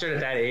a concert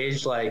at that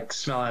age like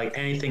smelling like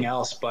anything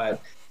else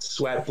but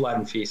sweat, blood,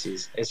 and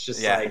feces. It's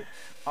just like,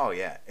 oh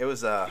yeah, it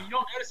was. You don't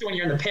notice it when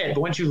you're in the pit, but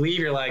once you leave,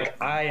 you're like,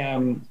 I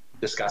am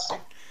disgusting.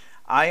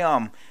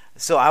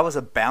 So I was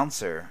a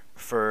bouncer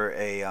for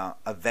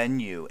a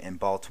venue in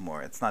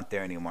Baltimore. It's not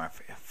there anymore.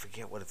 I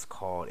forget what it's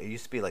called. It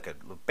used to be like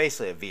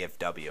basically a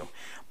VFW.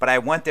 But I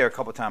went there a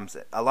couple times.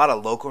 A lot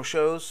of local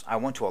shows. I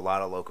went to a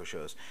lot of local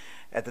shows.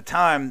 At the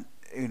time,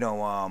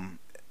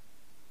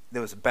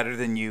 there was Better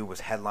Than You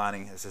was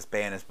headlining. This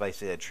band is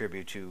basically a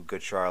tribute to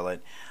Good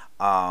Charlotte.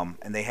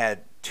 And they had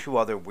two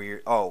other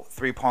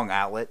Three Prong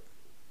Outlet,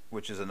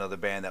 which is another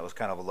band that was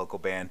kind of a local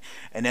band.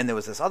 And then there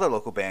was this other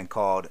local band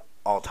called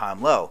All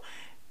Time Low.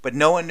 But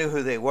no one knew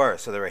who they were,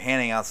 so they were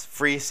handing out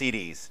free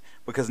CDs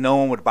because no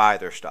one would buy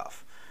their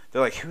stuff.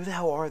 They're like, who the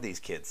hell are these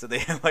kids?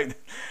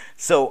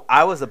 So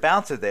I was a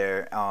bouncer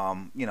there.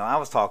 I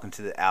was talking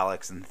to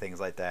Alex and things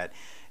like that,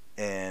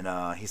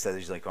 and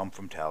he's like, I'm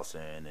from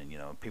Towson,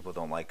 and people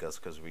don't like us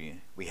because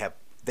we have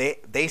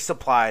they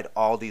supplied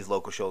all these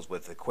local shows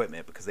with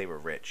equipment because they were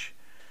rich,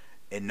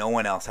 and no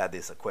one else had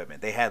this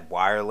equipment. They had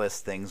wireless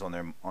things on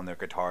their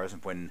guitars,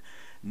 and when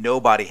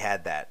nobody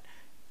had that,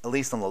 at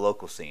least on the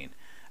local scene.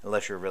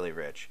 Unless you're really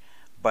rich.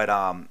 But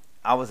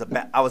I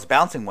was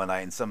bouncing one night,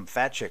 and some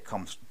fat chick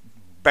comes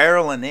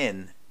barreling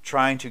in,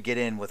 trying to get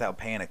in without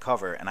paying a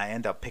cover, and I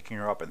end up picking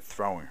her up and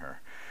throwing her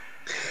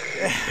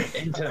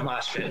into the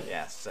mosh pit.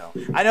 Yeah, so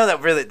I know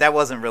that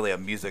wasn't really a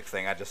music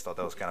thing. I just thought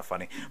that was kind of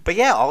funny. But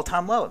yeah, All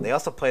Time Low. They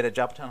also played at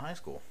Joppatown High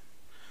School.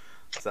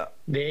 So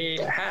they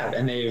have,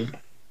 and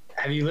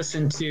have you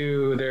listened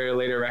to their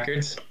later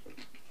records?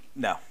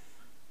 No.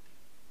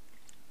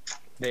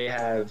 They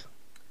have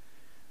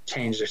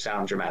changed their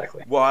sound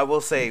dramatically. Well, I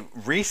will say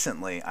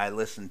recently I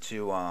listened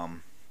to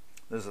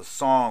there's a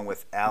song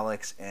with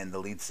Alex and the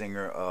lead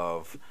singer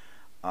of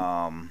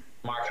Mark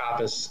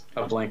Hoppus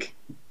of Blink.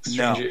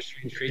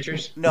 Strange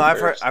Creatures. No,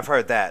 I've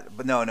heard that,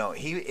 but no,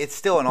 it's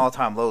still an All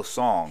Time Low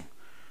song.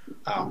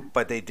 Oh,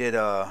 but they did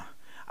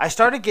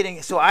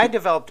I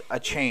developed a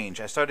change.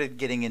 I started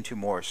getting into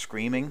more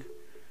screaming.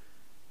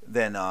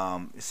 Then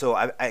so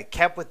I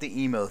kept with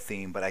the emo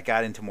theme, but I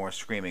got into more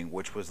screaming,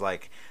 which was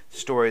like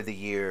Story of the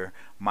Year,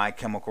 My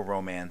Chemical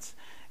Romance,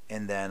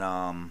 and then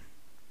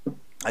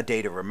A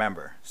Day to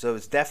Remember. So it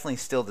was definitely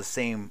still the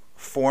same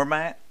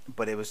format,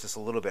 but it was just a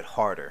little bit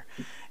harder.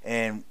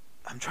 And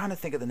I'm trying to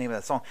think of the name of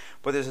that song,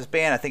 but there's this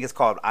band. I think it's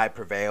called I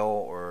Prevail,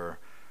 or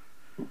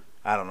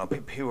I don't know.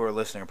 People who are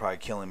listening are probably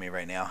killing me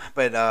right now.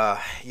 But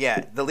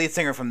yeah, the lead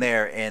singer from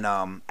there and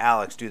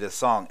Alex do this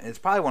song. And it's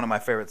probably one of my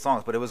favorite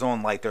songs, but it was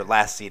on like their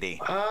last CD.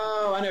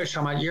 Oh, I know what you're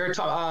talking about. You're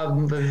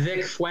talking the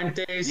Vic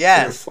Fuentes.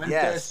 Yes,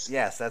 Fuentes.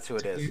 yes, that's who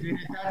it is.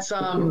 That's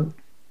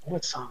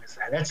what song is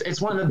that?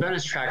 It's one of the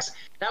bonus tracks.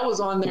 That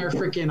was on their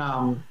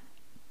freaking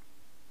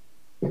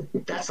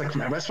that's one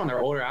of their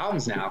older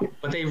albums now,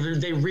 but they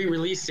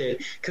re-released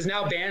it because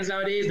now bands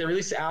nowadays they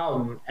release the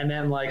album and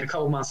then like a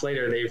couple months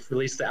later they've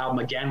released the album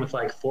again with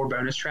like 4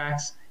 bonus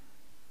tracks.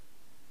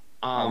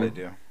 They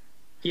do.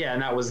 Yeah,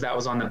 and that was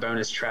on the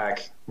bonus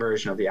track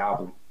version of the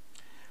album.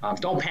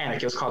 Don't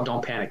Panic. It was called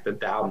Don't Panic. The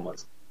album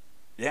was.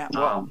 Yeah,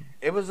 well,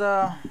 it was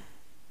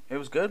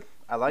good.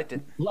 I liked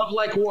it. Love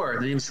Like War.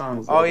 The name of the song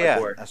was Love Like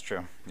War. That's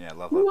true. Yeah,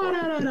 Love Like War.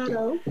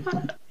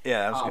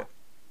 Yeah, that was good.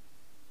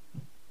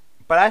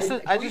 But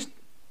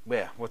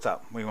yeah. What's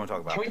up? What do you want to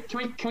talk about?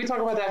 Can we talk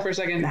about that for a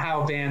second?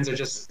 How bands are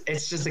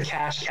it's just a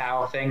cash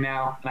cow thing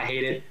now, and I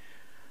hate it.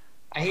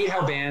 I hate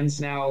how bands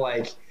now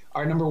like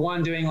are number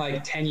one doing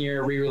like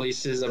 10-year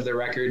re-releases of their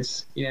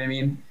records. You know what I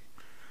mean?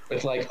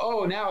 With like,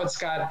 oh, now it's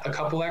got a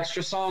couple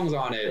extra songs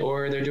on it,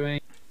 or they're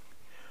doing.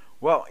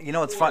 Well,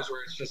 it's fun.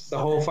 Where it's just the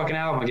whole fucking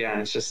album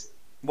again. It's just.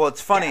 Well,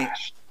 it's funny.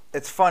 Cash.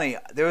 It's funny.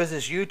 There was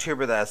this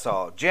YouTuber that I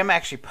saw. Jim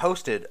actually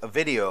posted a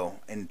video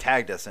and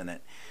tagged us in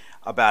it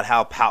about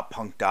how pop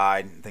punk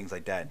died and things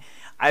like that.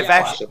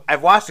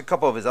 I've watched a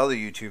couple of his other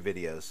YouTube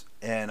videos,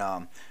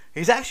 and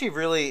he's actually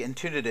really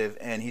intuitive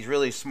and he's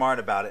really smart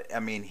about it.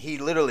 I mean, he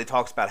literally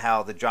talks about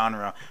how the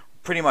genre,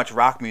 pretty much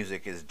rock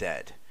music, is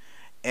dead,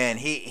 and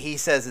he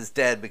says it's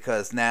dead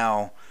because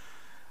now,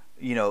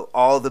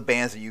 all the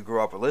bands that you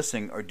grew up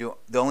listening are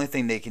the only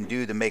thing they can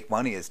do to make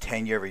money is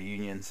 10-year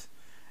reunions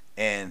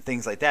and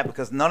things like that,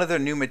 because none of their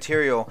new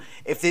material,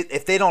 if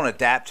they don't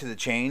adapt to the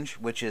change,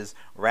 which is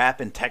rap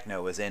and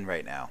techno is in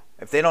right now,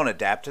 if they don't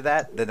adapt to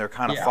that, then they're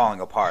kind of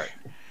falling apart.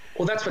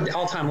 Well, that's what the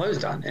All Time Low's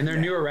done, and their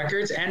newer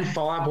records and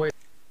Fall Out Boy.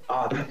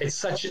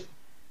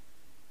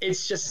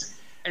 It's just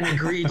an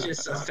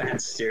egregious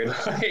offense, dude.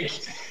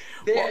 Like,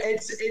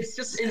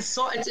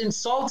 it's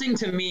insulting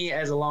to me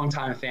as a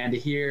longtime fan to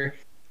hear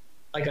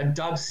like a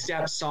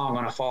dubstep song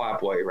on a Fall Out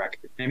Boy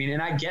record. I mean,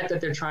 and I get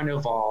that they're trying to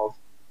evolve.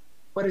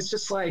 But it's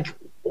just like,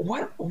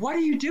 what are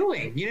you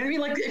doing? You know what I mean?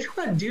 Like, if you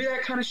want to do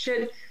that kind of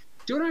shit,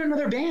 do it on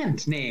another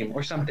band name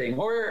or something.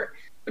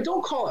 But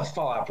don't call it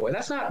Fall Out Boy.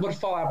 That's not what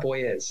Fall Out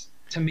Boy is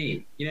to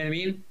me. You know what I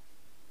mean?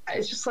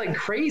 It's just like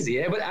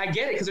crazy. But I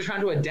get it because they're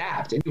trying to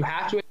adapt. And you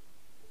have to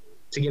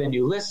get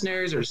new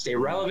listeners or to stay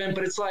relevant.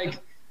 But it's like,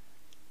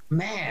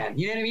 man,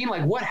 you know what I mean?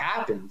 Like, what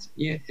happened?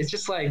 It's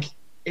just like,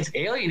 it's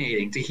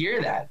alienating to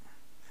hear that.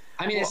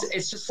 I mean,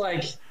 it's just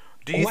like,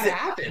 what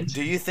happened?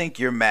 Do you think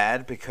you're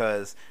mad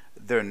because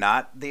they're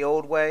not the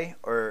old way,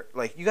 or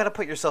like you got to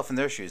put yourself in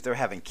their shoes? They're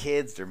having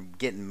kids, they're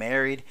getting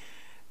married,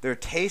 their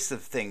tastes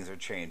of things are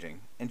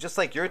changing, and just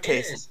like your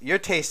taste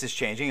is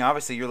changing.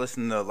 Obviously, you're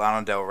listening to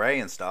Lana Del Rey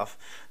and stuff.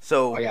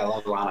 So I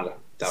love Lana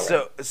Del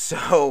Rey.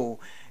 So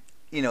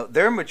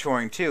they're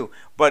maturing too.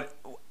 But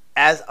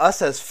as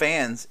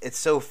fans, it's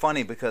so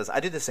funny because I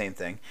do the same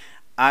thing.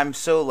 I'm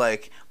so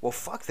like, well,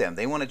 fuck them.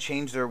 They want to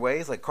change their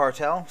ways, like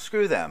Cartel.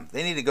 Screw them.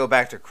 They need to go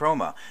back to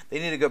Chroma. They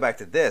need to go back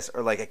to this,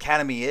 or like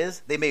Academy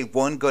is. They made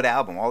one good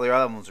album. All their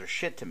albums are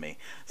shit to me.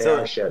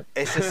 So shit.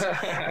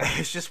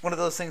 It's just one of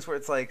those things where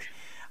it's like,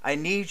 I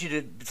need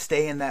you to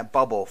stay in that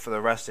bubble for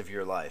the rest of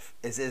your life.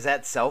 Is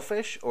that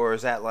selfish, or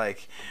is that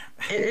like?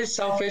 It is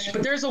selfish,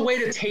 but there's a way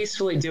to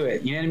tastefully do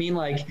it. You know what I mean?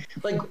 Like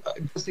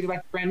just think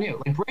about Brand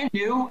New. Like Brand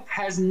New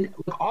has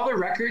all their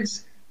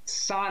records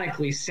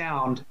sonically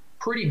sound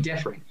pretty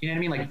different. You know what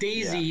I mean? Like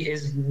Daisy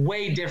is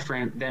way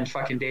different than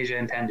fucking Deja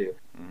and Tendu.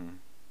 Mm-hmm.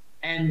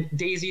 And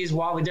Daisy is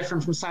wildly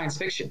different from Science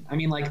Fiction. I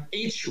mean, like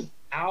each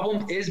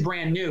album is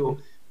brand new,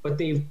 but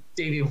they've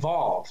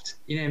evolved.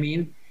 You know what I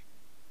mean?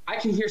 I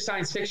can hear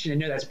Science Fiction and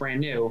know that's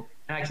brand new,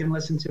 and I can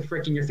listen to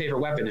freaking Your Favorite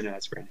Weapon and know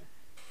that's brand new.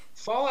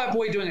 Fall Out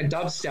Boy doing a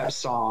dubstep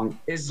song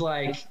is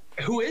like,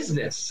 who is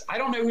this? I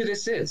don't know who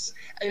this is.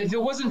 If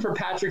it wasn't for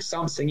Patrick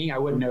Stump singing, I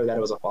wouldn't know that it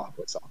was a Fall Out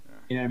Boy song.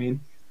 You know what I mean?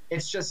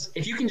 It's just,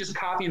 if you can just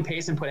copy and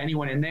paste and put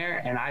anyone in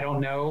there and I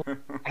don't know,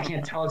 I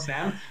can't tell it's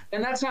them,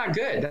 then that's not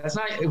good. That's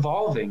not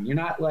evolving. You're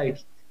not like,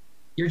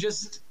 you're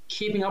just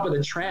keeping up with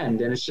a trend.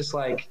 And it's just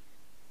like,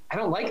 I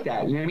don't like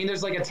that. You know what I mean?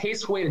 There's like a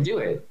tasteful way to do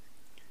it.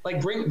 Like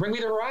Bring Me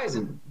the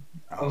Horizon.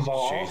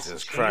 Evolved.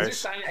 Jesus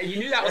Christ. You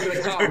knew that was going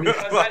to come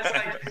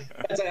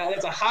because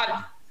that's a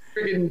hot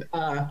freaking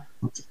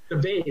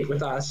debate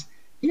with us.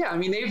 Yeah, I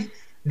mean,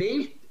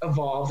 they've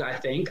evolved, I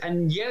think.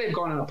 And yeah, they've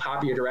gone in a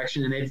poppier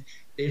direction and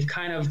they've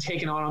kind of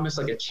taken on almost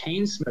like a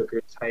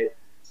Chainsmokers type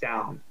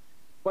sound.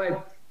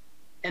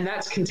 And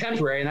that's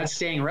contemporary and that's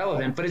staying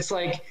relevant, but it's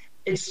like,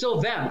 it's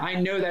still them. I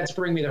know that's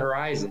Bring Me the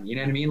Horizon. You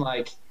know what I mean?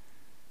 Like,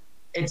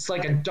 it's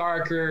like a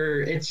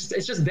darker, it's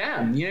just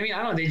them. You know what I mean?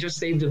 I don't know.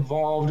 They've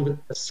evolved with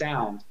the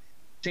sound.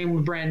 Same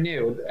with Brand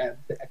New.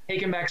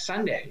 Taking Back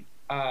Sunday.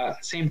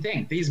 Same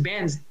thing. These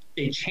bands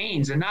they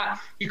changed. They're not.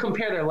 You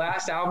compare their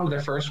last album to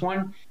their first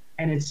one,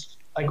 and it's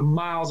like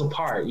miles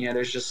apart. You know,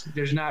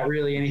 there's not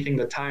really anything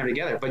to tie them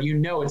together. But you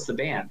know, it's the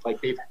band.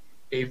 Like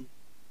they've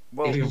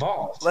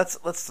evolved.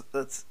 Let's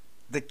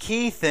the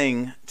key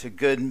thing to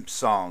good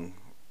song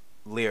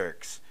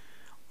lyrics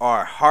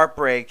are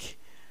heartbreak,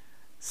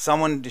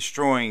 someone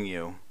destroying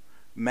you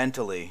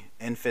mentally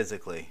and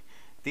physically.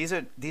 These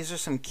are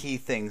some key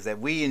things that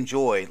we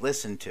enjoy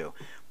listen to.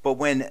 But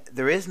when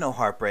there is no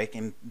heartbreak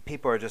and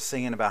people are just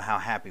singing about how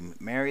happy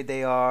married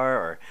they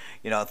are,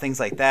 or things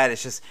like that,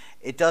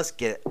 it does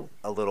get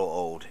a little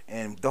old.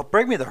 And they'll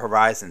Bring Me the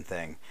Horizon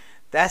thing.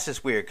 That's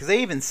just weird because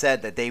they even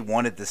said that they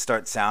wanted to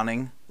start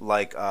sounding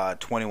like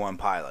 21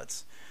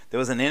 Pilots. There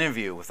was an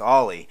interview with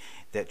Ollie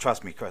that,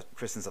 trust me,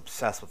 Kristen's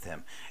obsessed with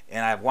him,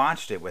 and I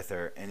watched it with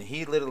her, and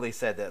he literally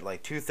said that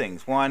like two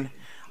things. One,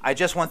 I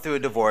just went through a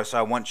divorce, so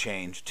I want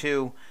change.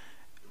 Two,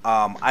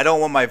 I don't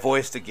want my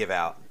voice to give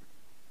out.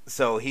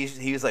 So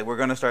he was like, we're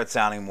going to start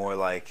sounding more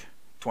like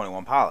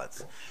 21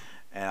 Pilots.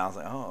 And I was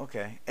like, oh,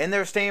 okay. And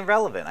they're staying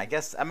relevant. I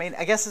guess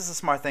it's a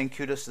smart thing.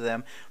 Kudos to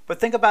them. But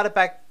think about it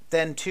back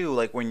then, too,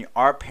 like when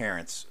our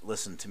parents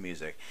listened to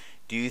music.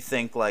 Do you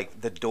think,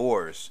 like, the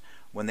Doors,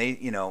 when they,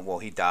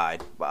 he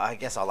died. But I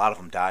guess a lot of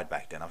them died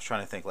back then. I was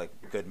trying to think, like,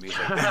 good music.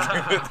 The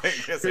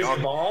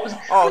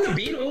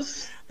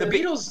Beatles. The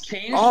Beatles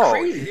changed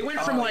crazy. They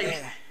went from,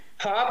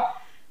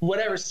 pop,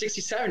 whatever,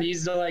 60s,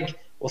 70s to, like,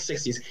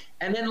 60s.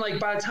 And then, like,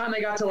 by the time they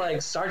got to, like,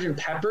 Sgt.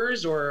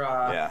 Pepper's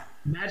or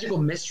Magical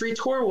Mystery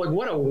Tour, like,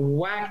 what a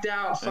whacked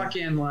out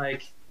fucking,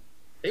 like,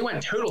 they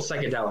went total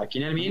psychedelic.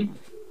 You know what I mean?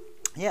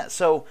 Yeah,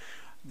 so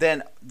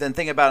then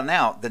think about it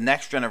now. The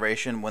next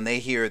generation, when they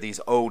hear these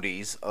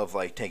oldies of,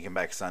 like, Taking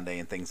Back Sunday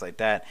and things like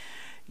that,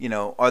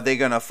 are they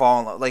going to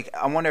fall in love? Like,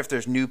 I wonder if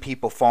there's new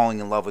people falling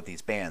in love with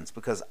these bands,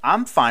 because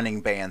I'm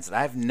finding bands that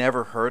I've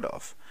never heard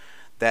of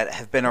that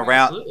have been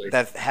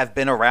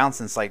around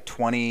since like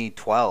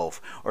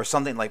 2012 or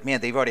something. Like,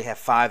 man, they've already had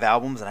 5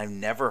 albums and I've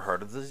never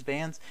heard of these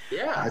bands.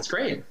 Yeah, that's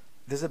great.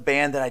 There's a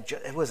band that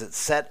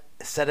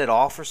Set It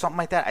Off or something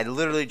like that. I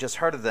literally just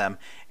heard of them,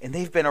 and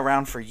they've been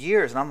around for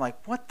years, and I'm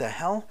like, what the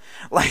hell?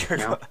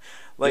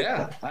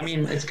 Yeah, I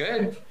mean, it's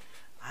good.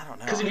 I don't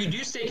know. Because if you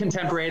do stay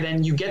contemporary,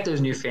 then you get those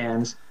new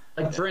fans.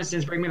 Like, for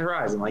instance, Bring Me the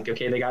Horizon. Like,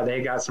 okay, they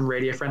got some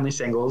radio-friendly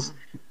singles.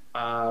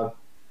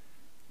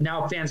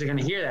 Now fans are going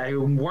to hear that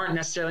who weren't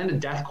necessarily into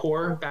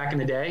deathcore back in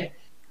the day,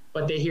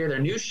 but they hear their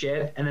new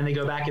shit, and then they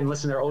go back and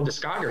listen to their old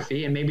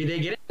discography, and maybe they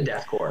get into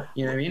deathcore.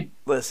 You know what I mean?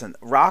 Listen,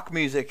 rock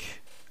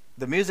music,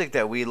 the music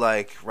that we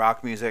like,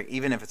 rock music,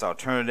 even if it's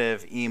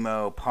alternative,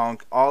 emo,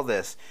 punk, all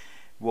this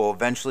will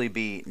eventually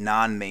be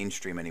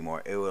non-mainstream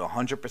anymore. It will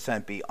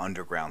 100% be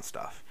underground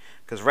stuff.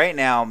 Because right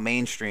now,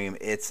 mainstream,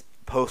 it's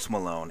Post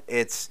Malone.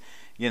 It's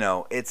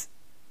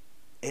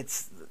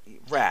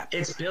rap.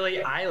 It's Billie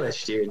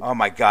Eilish, dude. Oh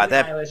my God,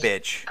 Billie that Eilish,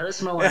 bitch.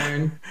 Post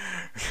Malone.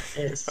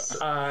 It's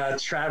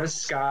Travis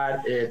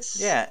Scott.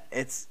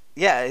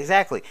 Yeah,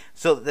 exactly.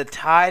 So the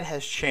tide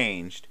has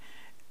changed.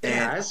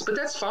 Yes, but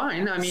that's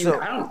fine. I mean,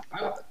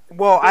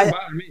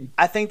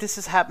 I think this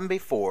has happened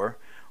before.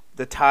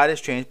 The tide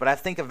has changed, but I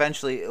think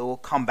eventually it will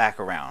come back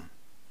around.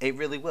 It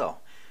really will,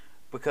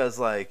 because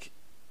like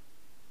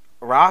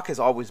rock has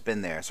always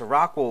been there, so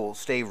rock will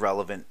stay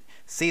relevant.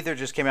 Seether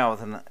just came out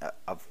with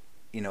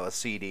a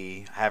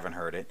CD. I haven't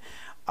heard it,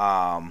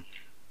 but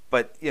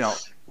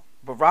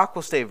rock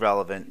will stay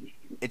relevant.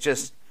 It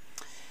just,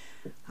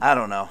 I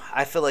don't know.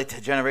 I feel like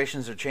the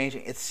generations are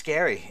changing. It's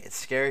scary. It's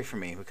scary for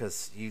me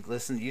because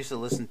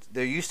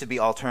there used to be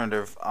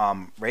alternative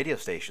radio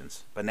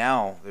stations, but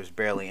now there's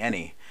barely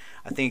any.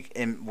 I think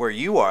where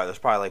you are, there's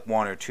probably like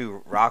 1 or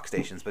 2 rock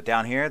stations, but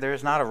down here,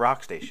 there's not a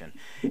rock station.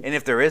 And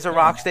if there is a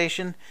rock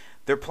station,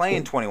 they're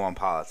playing 21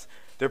 Pilots.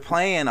 They're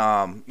playing,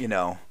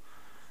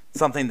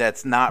 something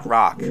that's not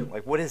rock.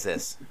 Like, what is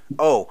this?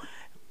 Oh,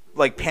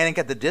 like Panic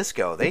at the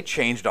Disco. They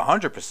changed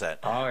 100%.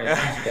 Oh,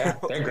 yeah.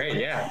 They're great,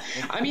 yeah.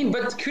 I mean,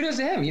 but kudos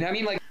to him. You know what I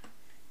mean? Like,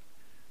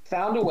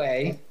 found a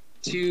way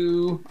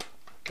to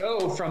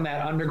go from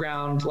that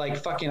underground, like,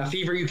 fucking A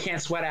Fever You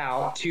Can't Sweat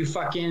Out to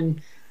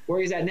fucking where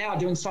he's at now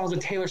doing songs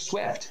with Taylor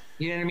Swift.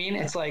 You know what I mean?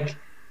 It's like,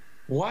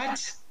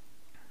 what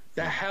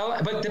the hell?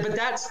 But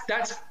that's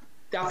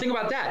now think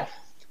about that.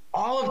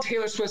 All of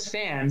Taylor Swift's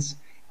fans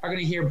are going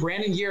to hear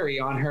Brandon Urie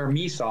on her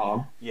Me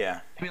song.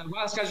 Yeah. I mean, like,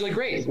 wow, this guy's really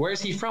great. Where is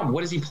he from?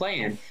 What is he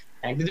playing?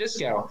 Panic at the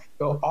Disco.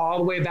 Go all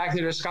the way back to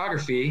their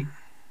discography,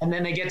 and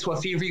then they get to A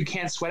Fever You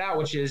Can't Sweat Out,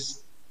 which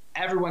is,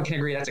 everyone can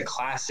agree that's a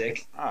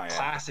classic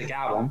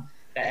album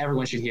that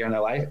everyone should hear in their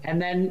life. And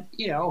then,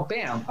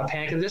 bam, a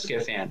Panic at the Disco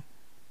fan.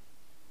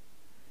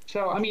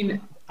 So, I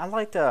mean, I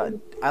like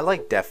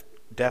Death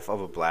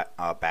of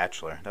a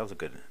Bachelor. That was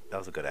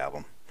a good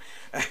album.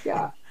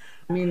 Yeah.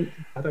 I mean,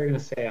 I thought you were gonna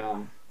say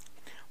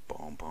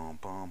Boom, boom,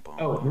 boom, boom.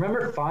 Oh,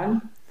 remember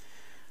Fun?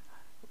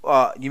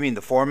 You mean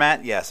the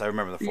Format? Yes, I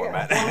remember the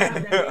Format.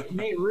 Yeah,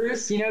 Nate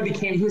Ruess, he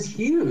was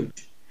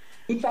huge.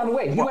 He found a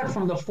way. He went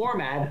from the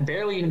Format,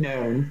 barely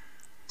known,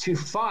 to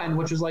Fun,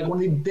 which was like one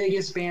of the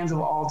biggest bands of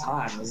all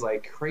time. It was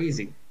like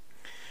crazy.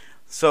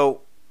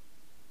 So,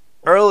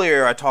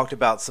 earlier I talked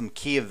about some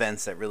key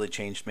events that really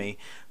changed me.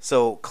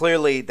 So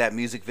clearly that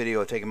music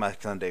video of Taking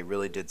Back Sunday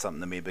really did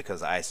something to me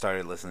because I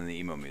started listening to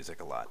emo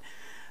music a lot.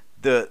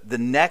 The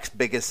next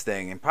biggest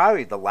thing, and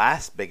probably the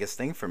last biggest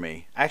thing for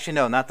me, actually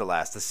no, not the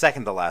last, the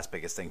second to last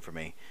biggest thing for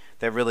me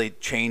that really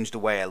changed the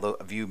way I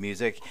view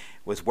music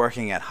was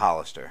working at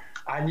Hollister.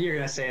 I knew you were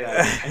gonna say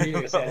that. I knew you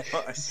were gonna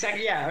say that.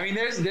 Yeah, I mean,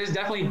 there's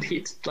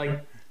definitely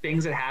like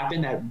things that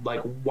happen that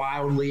like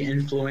wildly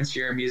influence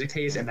your music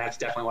taste, and that's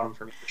definitely one of them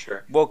for me for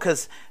sure. Well,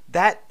 because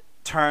that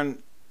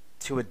turned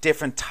to a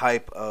different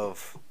type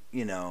of,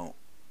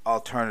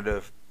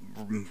 alternative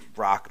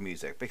rock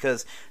music.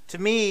 Because to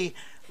me,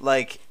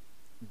 like,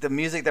 the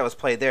music that was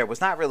played there was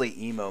not really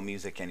emo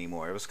music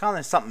anymore. It was kind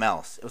of something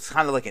else. It was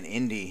kind of like an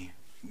indie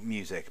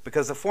music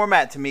because the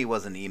format to me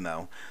wasn't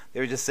emo. They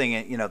were just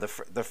singing,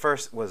 the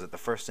first, was it the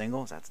first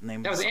single? Is that the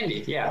name? That was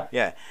indie, yeah.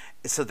 Yeah.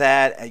 So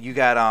that you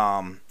got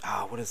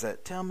what is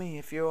that? Tell me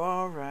if you're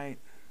all right.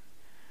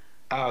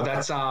 Oh,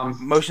 that's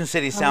Motion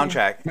City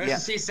Soundtrack. Motion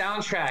City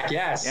Soundtrack,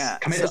 yes. Yeah.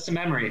 Commit Us to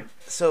Memory.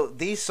 So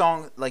these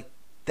songs, like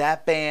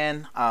that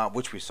band,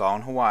 which we saw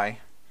in Hawaii.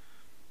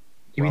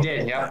 We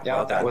did, yeah.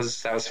 That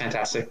was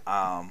fantastic.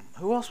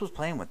 Who else was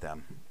playing with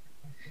them?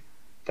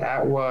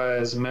 That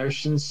was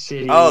Motion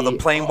City. Oh, the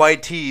Plain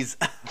White Tees.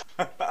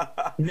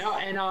 No,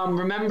 and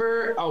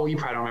remember? Oh, you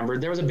probably don't remember.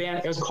 There was a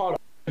band. It was called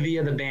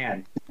Via the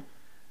Band.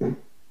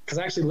 Because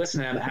I actually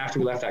listened to them after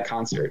we left that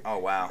concert. Oh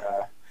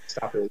wow!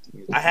 Stop it.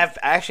 I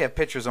actually have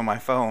pictures on my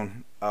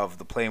phone of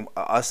the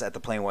us at the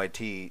Plain White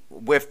Tee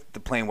with the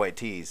Plain White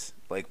Tees.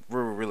 Like we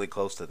were really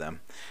close to them.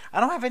 I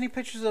don't have any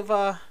pictures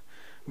of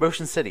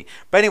Motion City.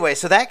 But anyway,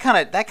 so that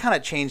kind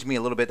of changed me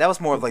a little bit. That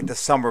was more of like the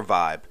summer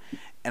vibe.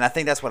 And I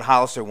think that's what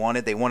Hollister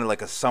wanted. They wanted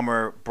like a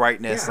summer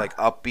brightness, like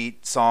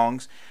upbeat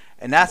songs.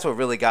 And that's what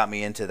really got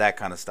me into that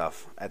kind of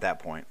stuff at that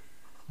point.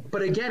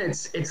 But again,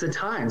 it's the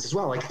times as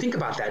well. Like think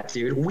about that,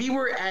 dude. We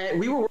were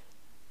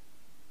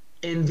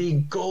in the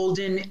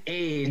golden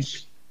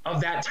age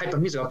of that type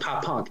of music, of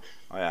pop punk.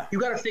 Oh yeah. You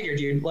got to figure,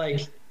 dude,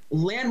 like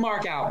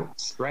landmark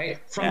albums, right?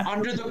 From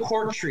Under the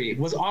Cork Tree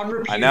was on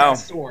repeat in that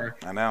store.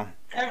 I know.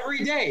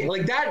 Every day.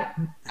 Like that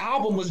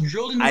album was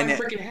drilled into my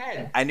freaking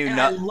head. I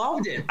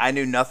loved it. I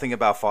knew nothing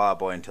about Fall Out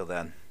Boy until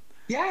then.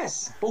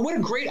 Yes. But what a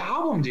great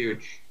album, dude.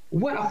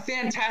 What a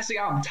fantastic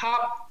album.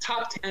 Top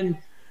 10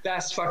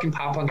 best fucking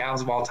pop punk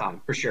albums of all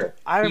time, for sure.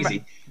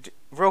 Easy.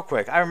 Real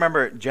quick, I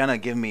remember Jenna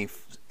giving me,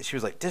 she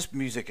was like, this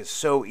music is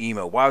so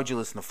emo. Why would you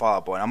listen to Fall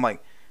Out Boy? And I'm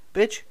like,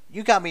 bitch,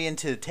 you got me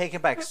into Taking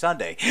Back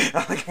Sunday.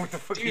 Like, what the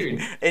fuck?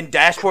 Dude. And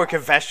Dashboard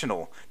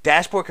Confessional.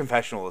 Dashboard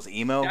Confessional is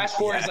emo.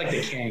 Dashboard is like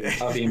the king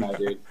of emo,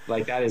 dude.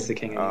 Like that is the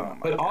king of emo.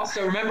 But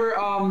also remember,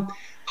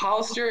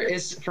 Hollister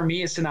is for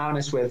me is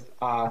synonymous with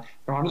From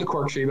Under the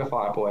Cork Tree by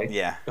Fall Out Boy.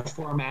 Yeah. The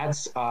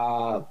Formats,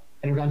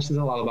 Interventions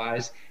and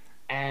Lullabies,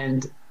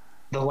 and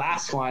the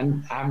last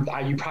one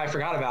you probably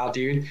forgot about,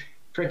 dude.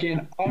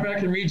 Freaking All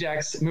American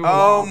Rejects. Move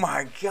Along.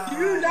 My god! Do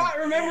you not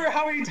remember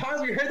how many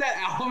times we heard that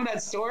album in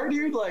that store,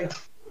 dude? Like,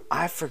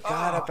 I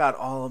forgot about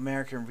All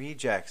American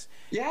Rejects.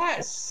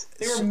 Yes,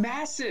 they were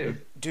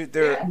massive, dude.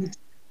 They're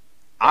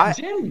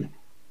Jim.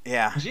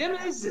 Yeah. Jim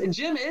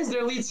is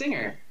their lead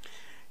singer.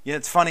 Yeah,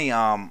 it's funny.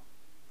 I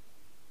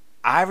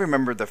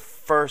remember the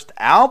first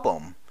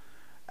album,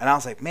 and I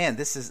was like, man,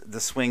 this is the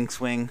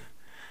swing.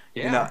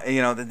 Yeah.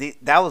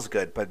 That was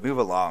good. But Move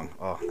Along.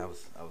 Oh, that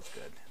was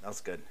good. That was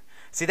good.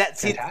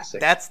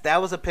 That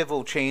was a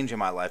pivotal change in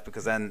my life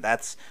because then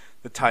that's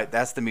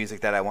the music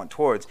that I went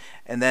towards,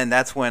 and then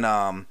that's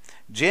when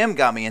Jim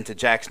got me into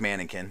Jack's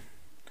Mannequin.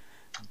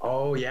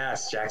 Oh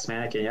yes, Jack's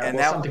Mannequin. Yeah, and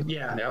I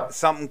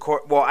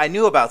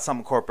knew about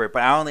Something Corporate,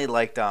 but I only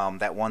liked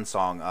that one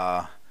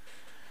song.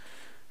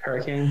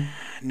 Hurricane.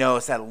 No,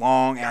 it's that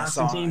long ass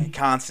song.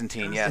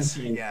 Constantine.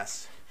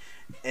 Yes.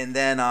 And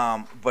then,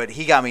 but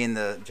he got me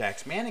into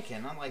Jack's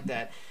Mannequin. I'm like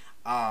that.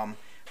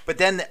 But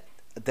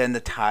then the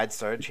tide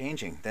started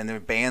changing. Then there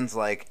were bands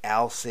like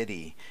Owl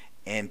City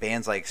and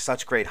bands like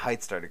Such Great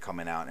Heights started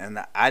coming out, and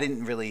I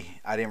didn't really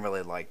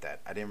like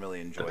that. I didn't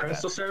really enjoy that. The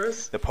Postal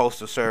Service. The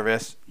Postal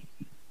Service.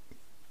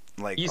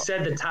 Like you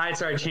said, the tide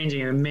started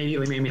changing, and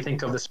immediately made me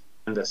think of the Spill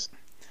Canvas.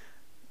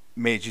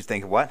 Made you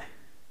think of what?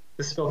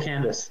 The Spill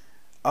Canvas.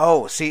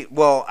 Oh, see,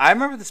 well, I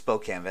remember the Spill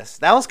Canvas.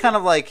 That was kind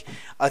of like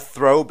a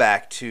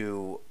throwback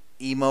to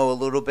emo a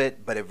little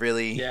bit, but it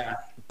really,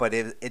 but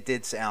it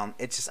did sound.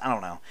 It's just, I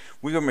don't know.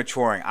 We were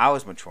maturing. I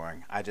was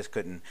maturing. I just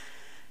couldn't.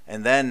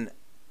 And then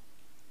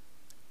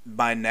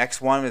my next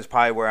one is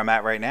probably where I'm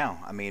at right now.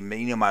 I mean,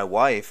 my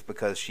wife,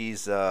 because she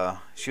was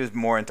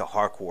more into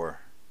hardcore,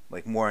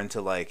 like more into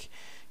like,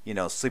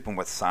 Sleeping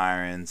with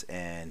Sirens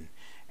and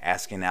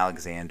Asking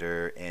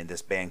Alexander and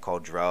this band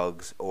called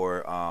Drugs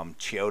or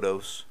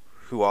Chiodos.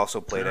 Who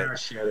also played at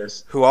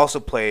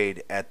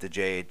the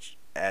JH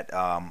at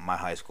my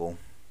high school.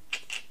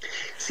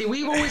 See,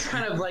 we've always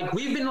kind of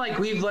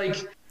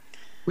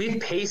we've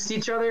paced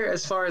each other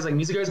as far as like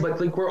music goes, but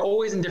like we're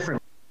always in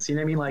different lanes. You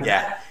know what I mean? Like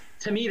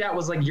to me, that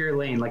was like your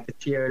lane, like the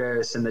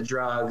Chiodos and the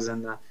Drugs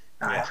and the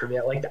I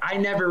forget. Like I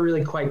never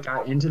really quite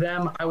got into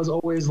them. I was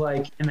always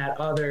like in that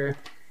other,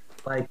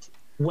 like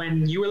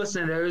when you were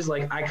listening to those,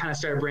 like I kind of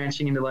started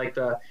branching into like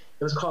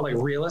it was called like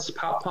realist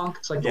pop punk.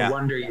 It's like the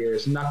Wonder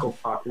Years, Knuckle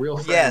Puck, Real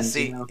Friends. Yeah,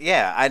 see,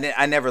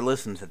 I never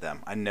listened to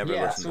them. I never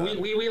listened to them.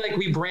 So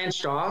we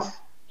branched off,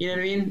 you know what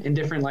I mean, in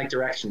different like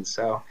directions.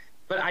 So,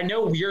 but I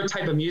know your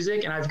type of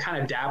music, and I've kind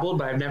of dabbled,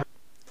 but I've never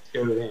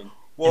dove in.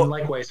 Well, and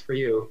likewise for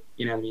you,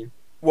 you know what I mean.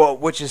 Well,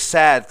 which is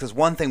sad because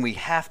one thing we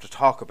have to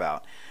talk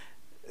about,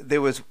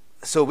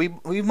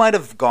 we might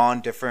have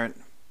gone different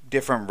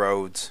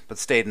roads, but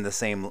stayed in the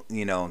same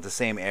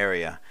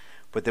area.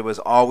 But there was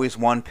always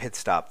one pit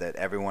stop that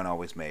everyone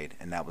always made,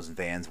 and that was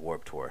Vans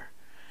Warped Tour.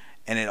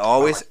 And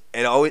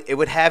it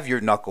would have your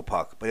Knuckle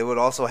Puck, but it would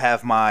also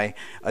have A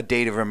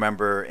Day to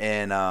Remember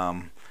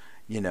and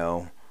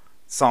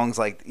songs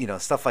like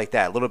stuff like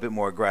that, a little bit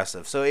more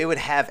aggressive. So it would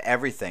have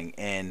everything,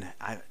 and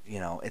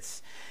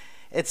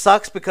it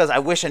sucks because I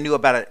wish I knew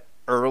about it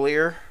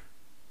earlier.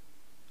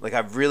 Like I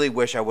really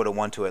wish I would have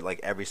went to it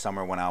like every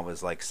summer when I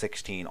was like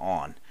 16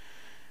 on.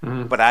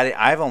 Mm-hmm. But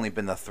I've only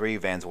been to 3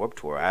 Vans Warped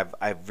Tour.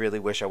 I really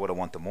wish I would have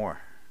went to more.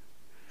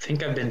 I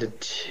think I've been to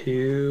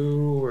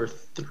 2 or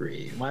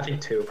 3. Well, I think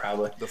 2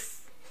 probably. The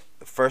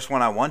first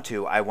one I went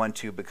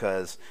to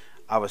because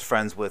I was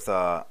friends with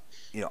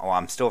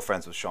I'm still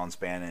friends with Sean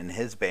Spann, and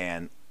his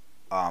band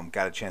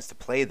got a chance to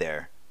play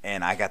there,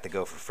 and I got to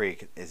go for free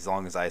as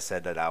long as I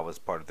said that I was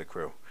part of the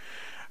crew.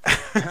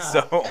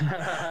 So.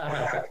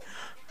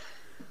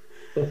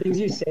 The things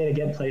you say to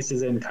get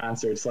places in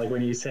concerts, like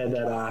when you said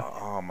that.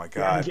 Oh my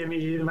God! Give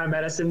me my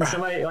medicine.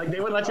 Somebody like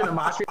they wouldn't let you in the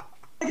mosh pit.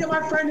 Get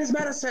my friend his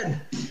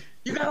medicine.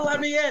 You gotta let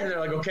me in. And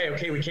they're like,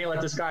 okay, we can't let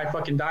this guy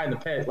fucking die in the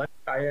pit. Let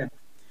this guy in.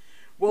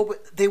 Well,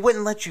 but they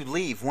wouldn't let you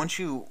leave once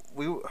you.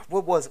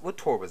 What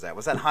tour was that?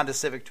 Was that Honda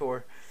Civic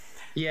tour?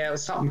 Yeah, it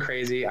was something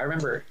crazy. I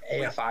remember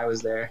AFI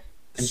was there.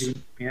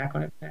 And Maniac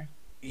went there.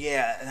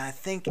 Yeah, and I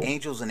think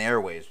Angels and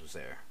Airways was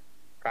there.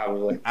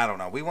 Probably. I don't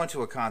know. We went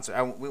to a concert.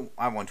 I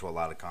went to a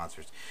lot of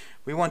concerts.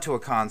 We went to a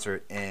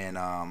concert, and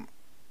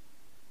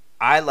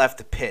I left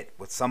the pit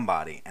with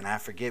somebody, and I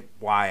forget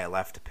why I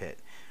left the pit.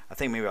 I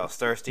think maybe I was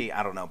thirsty.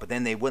 I don't know. But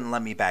then they wouldn't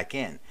let me back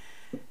in.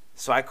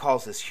 So I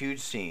caused this huge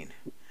scene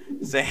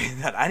saying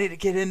that I need to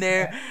get in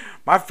there.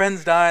 My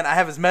friend's dying. I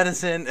have his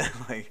medicine.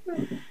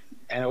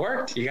 And it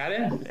worked. You got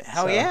in.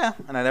 Hell yeah.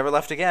 And I never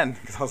left again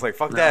because I was like,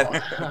 fuck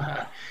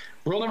that.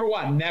 Rule number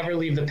 1, never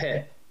leave the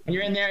pit. When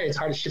you're in there, it's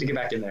hard as shit to get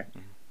back in there.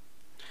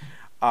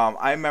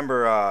 I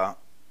remember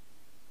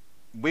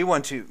we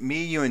went to,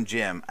 me, you, and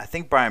Jim, I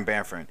think Brian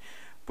Bamford,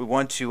 we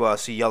went to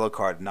see Yellow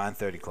Card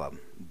 930 Club,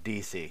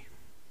 D.C.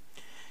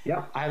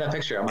 Yep, I have that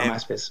picture on my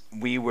MySpace.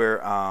 We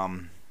were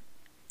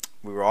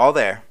all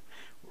there,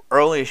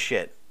 early as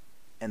shit,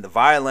 and the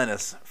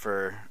violinist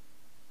for...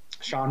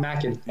 Sean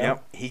Mackin.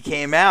 Yep, he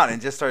came out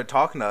and just started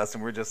talking to us,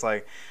 and we're just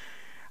like...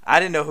 I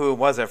didn't know who it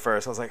was at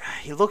first. I was like,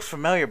 he looks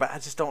familiar, but I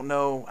just don't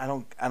know. I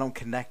don't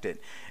connect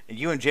it. And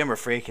you and Jim are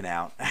freaking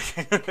out.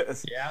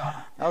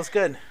 Yeah. That was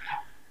good.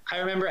 I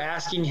remember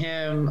asking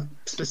him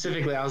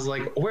specifically, I was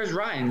like, where's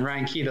Ryan?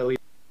 Ryan Keita.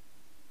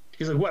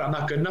 He's like, what, I'm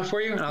not good enough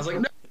for you? And I was like,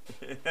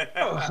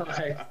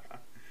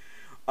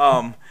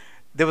 no.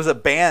 There was a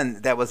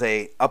band that was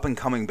a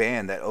up-and-coming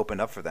band that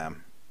opened up for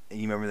them.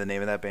 You remember the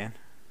name of that band?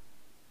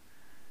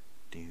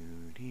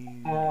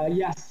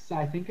 Yes,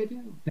 I think I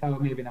do. No,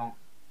 maybe not.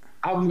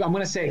 I'm going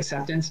to say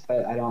Acceptance,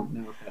 but I don't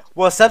know if that's...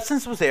 Well,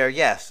 Acceptance was there,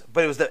 yes.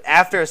 But it was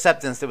after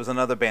Acceptance, there was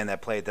another band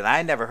that played that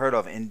I never heard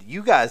of, and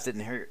you guys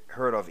didn't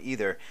heard of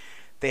either.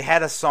 They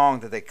had a song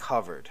that they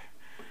covered.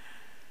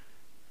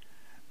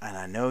 And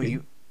I know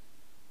you...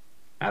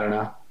 I don't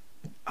know.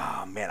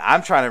 Oh, man,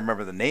 I'm trying to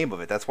remember the name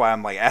of it. That's why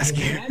I'm, like,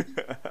 asking.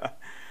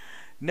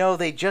 No,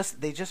 they just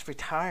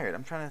retired.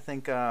 I'm trying to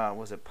think,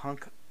 was it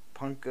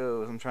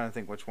Punkos? I'm trying to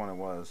think which one it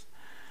was.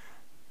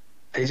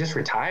 They just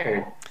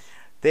retired?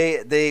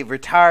 They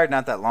retired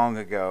not that long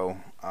ago.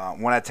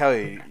 When I tell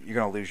you, you're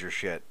gonna lose your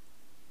shit.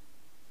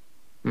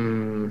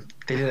 They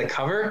did a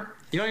cover.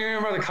 You don't even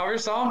remember the cover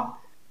song?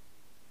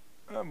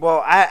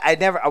 Well, I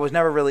was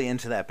never really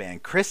into that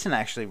band. Kristen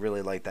actually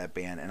really liked that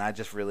band, and I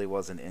just really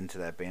wasn't into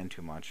that band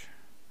too much.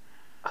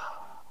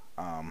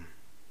 I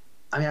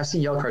mean, I've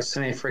seen Yellow Card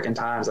so many freaking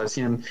times. I've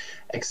seen him.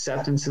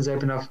 Acceptance has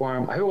opened up for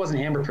him. I hope it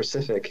wasn't Amber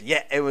Pacific.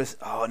 Yeah, it was.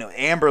 Oh no,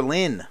 Amber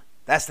Lynn.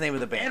 That's the name of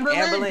the band.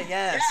 Amber Lynn,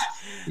 yes.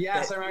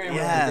 Yes, I remember.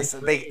 Yes,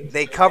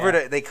 they covered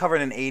it. They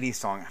covered an '80s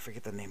song. I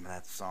forget the name of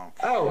that song.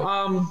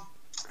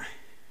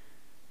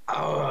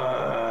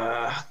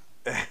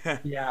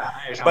 Yeah.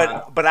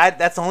 But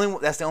that's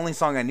the only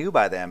song I knew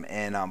by them.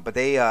 And but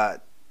they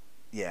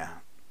yeah,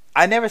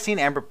 I never seen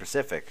Amber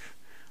Pacific,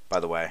 by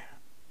the way.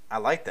 I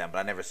like them, but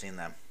I never seen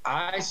them.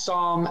 I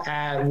saw them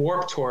at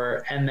Warped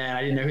Tour, and then I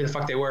didn't know who the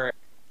fuck they were.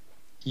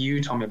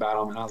 You told me about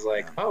them, and I was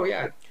like, oh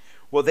yeah.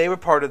 Well, they were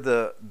part of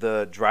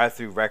the Drive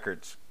Through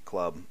Records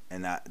club,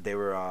 and they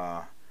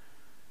were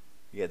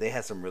they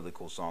had some really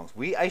cool songs.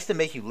 I used to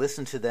make you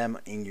listen to them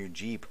in your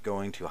Jeep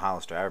going to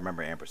Hollister. I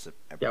remember Amber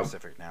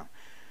Pacific now.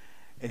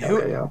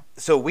 And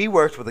so we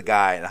worked with a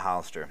guy at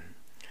Hollister.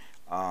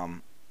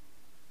 Um,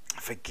 I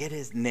forget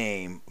his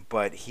name,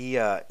 but he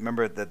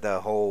remember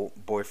the whole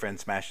boyfriend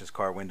smashed his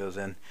car windows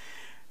in.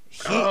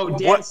 Oh,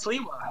 Dan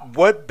Sliwa.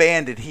 What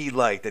band did he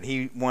like that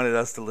he wanted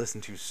us to listen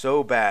to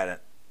so bad?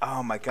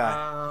 Oh my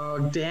god.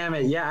 Oh, damn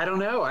it. Yeah, I don't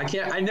know. I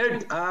can't. I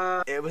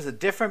know. It was a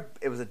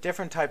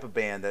different type of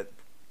band that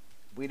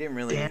we didn't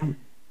really. It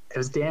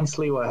was Dan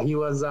Sliwa. He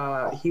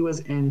was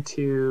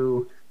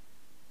into.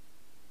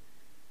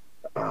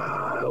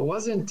 It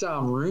wasn't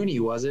Rooney,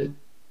 was it?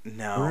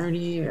 No.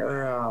 Rooney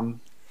or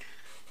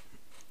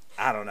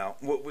I don't know.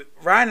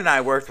 Ryan and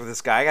I worked with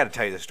this guy. I got to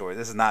tell you the story.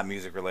 This is not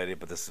music related,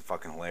 but this is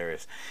fucking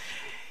hilarious.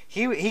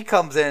 He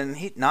comes in,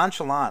 he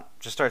nonchalant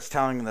just starts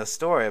telling the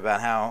story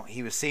about how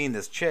he was seeing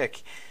this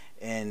chick,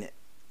 and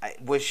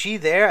was she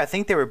there? I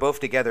think they were both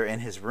together in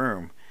his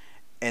room,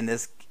 and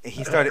his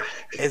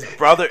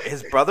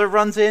brother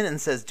runs in and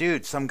says,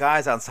 "Dude, some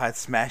guy's outside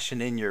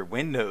smashing in your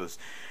windows."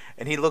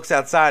 And he looks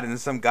outside, and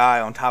there's some guy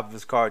on top of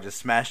his car just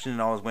smashing in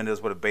all his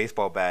windows with a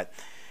baseball bat.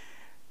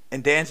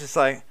 And Dan's just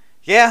like,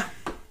 "Yeah,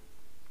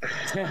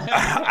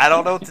 I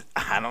don't know.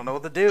 I don't know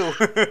what to do."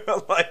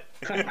 Like,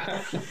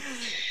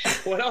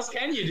 what else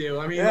can you do?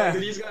 I mean, yeah.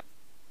 these guys.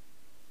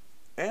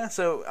 Yeah.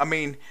 So I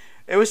mean,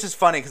 it was just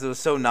funny because it was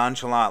so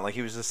nonchalant. Like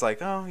he was just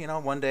like, "Oh,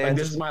 one day." Like,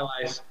 this is my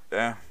life.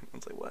 Yeah. I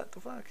was like, "What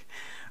the fuck?"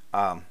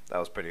 That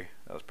was pretty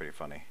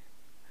funny.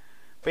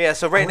 But yeah,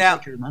 so right now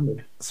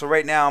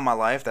in my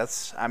life,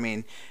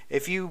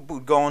 if you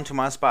would go into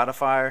my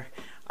Spotify,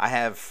 I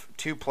have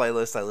two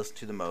playlists I listen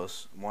to the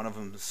most. One of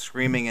them is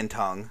Screaming in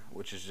Tongue,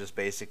 which is just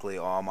basically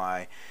all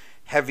my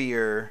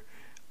heavier,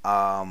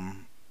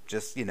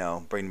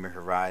 Bring Me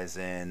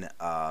Horizon,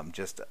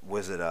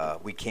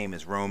 We Came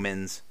as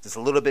Romans, just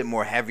a little bit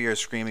more heavier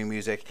screaming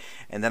music.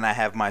 And then I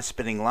have my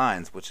Spitting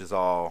Lines, which is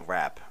all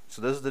rap.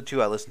 So those are the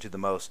two I listen to the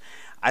most.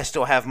 I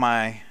still have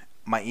my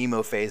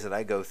emo phase that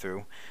I go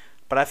through,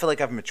 but I feel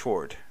like I've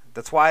matured.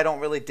 That's why I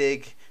don't really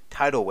dig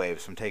Tidal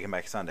Waves from Taking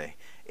Back Sunday.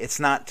 It's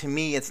not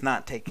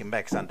Taking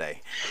Back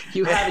Sunday.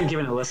 You haven't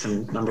given it a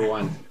listen, number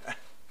one.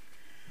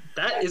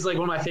 That is like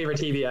one of my favorite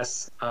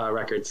TBS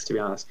records, to be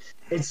honest.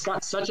 It's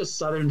got such a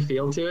southern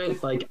feel to it,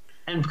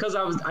 and because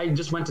I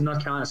just went to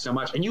North Carolina so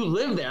much, and you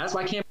live there, that's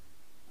why I can't.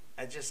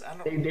 I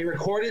don't. They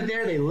recorded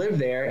there, they live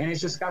there, and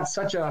it's just got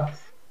such a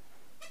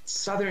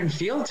southern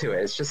feel to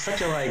it. It's just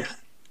such a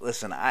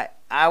Listen, I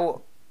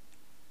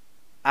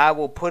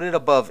will put it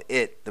above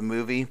It, the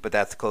movie, but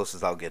that's the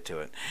closest I'll get to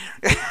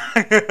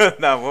it.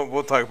 No,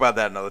 we'll talk about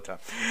that another time.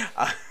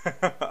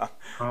 Oh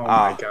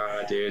my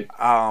god, dude.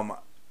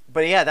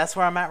 But yeah, that's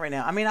where I'm at right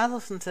now. I mean, I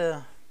listen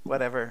to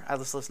whatever. I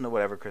just listen to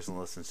whatever Kristen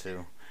listens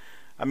to.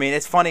 I mean,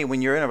 it's funny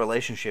when you're in a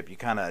relationship, you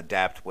kind of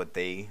adapt what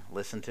they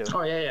listen to.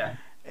 Oh yeah.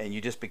 And you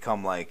just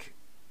become like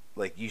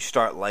you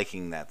start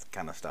liking that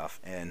kind of stuff.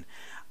 And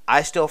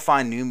I still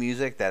find new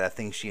music that I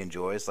think she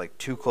enjoys. Like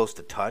Too Close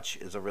to Touch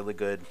is a really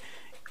good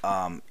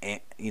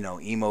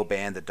emo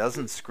band that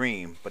doesn't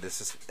scream, but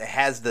it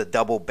has the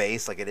double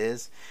bass like it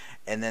is.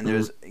 And then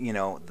there's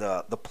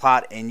the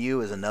Plot in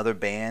You is another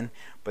band,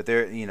 but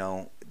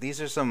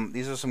these are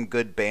some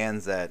good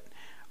bands that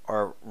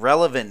are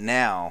relevant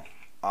now,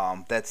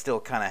 that still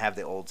kind of have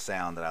the old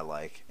sound that I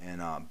like.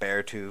 And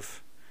Beartooth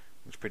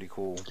was pretty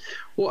cool.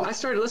 Well, I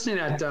started listening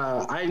to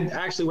that. I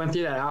actually went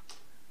through that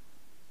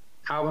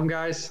album,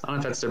 guys. I don't know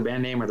if that's their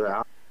band name or their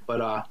album,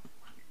 but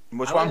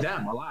which I one? like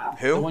them a lot.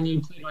 Who? The one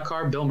you played in my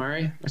car, Bill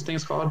Murray. This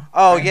thing's called.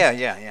 Oh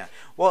yeah.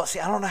 Well, see,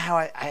 I don't know how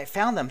I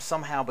found them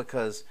somehow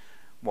because,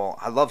 well,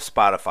 I love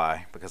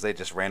Spotify because they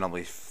just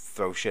randomly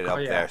throw shit up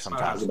there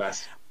sometimes. The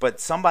best. But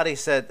somebody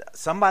said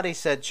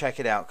check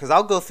it out, because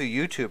I'll go through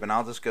YouTube and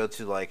I'll just go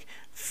to like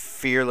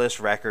Fearless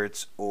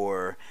Records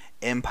or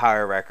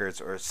Empire Records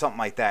or something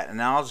like that,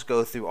 and I'll just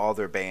go through all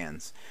their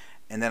bands,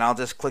 and then I'll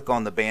just click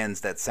on the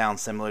bands that sound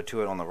similar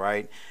to it on the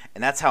right,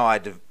 and that's how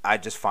I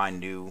just find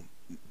new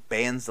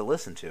bands to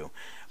listen to.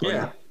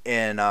 Yeah.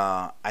 And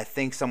I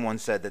think someone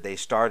said that they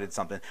started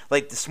something.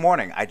 Like this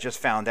morning, I just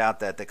found out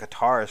that the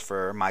guitarist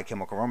for My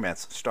Chemical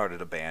Romance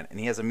started a band, and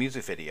he has a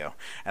music video.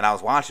 And I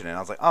was watching it, and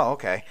I was like, oh,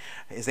 okay.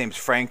 His name's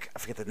Frank. I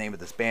forget the name of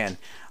this band.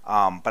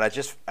 But I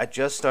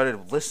just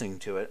started listening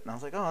to it, and I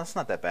was like, oh, that's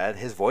not that bad.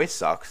 His voice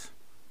sucks,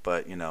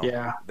 but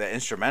the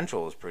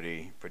instrumental is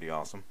pretty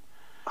awesome.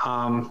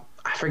 I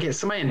forget.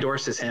 Somebody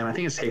endorses him. I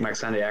think it's Take Back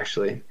Sunday,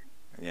 actually.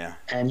 Yeah.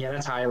 And yeah,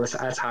 that's how I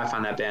listen. That's how I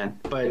found that band.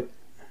 But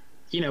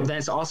then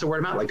it's also word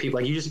of mouth. Like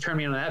people, you just turned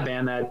me on to that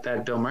band,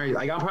 that Bill Murray.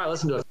 Like I'll probably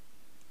listen to it,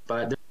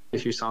 but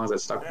there's a few songs that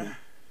stuck with me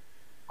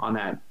on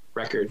that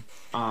record.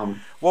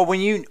 Well, when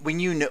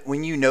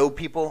you know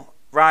people,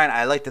 Ryan,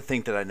 I like to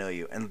think that I know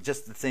you, and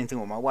just the same thing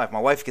with my wife. My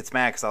wife gets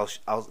mad because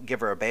I'll give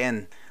her a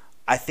band.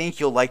 I think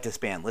you'll like this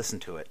band. Listen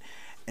to it,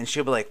 and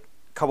she'll be like.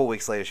 A couple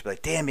weeks later, she'll be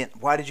like, "Damn it!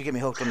 Why did you get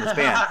me hooked on this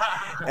band?"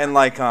 And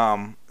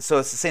so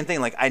it's the same thing.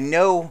 Like I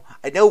know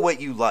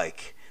what you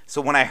like. So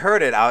when I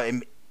heard it,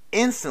 I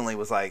instantly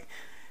was like,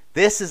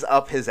 "This is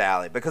up his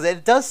alley," because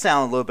it does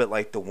sound a little bit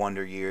like the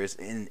Wonder Years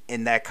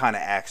in that kind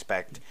of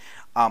aspect.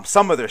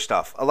 Some of their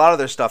stuff, a lot of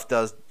their stuff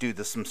does do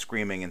some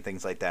screaming and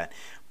things like that.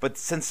 But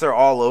since they're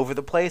all over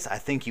the place, I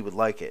think you would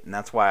like it, and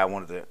that's why I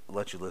wanted to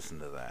let you listen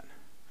to that.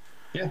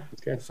 Yeah,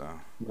 that's good. So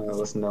I'm gonna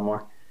listen to them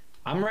more.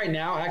 I'm right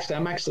now. I'm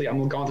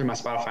going through my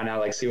Spotify now,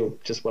 like see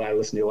what I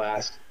listened to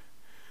last.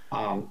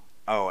 I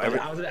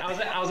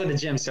was at the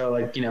gym, so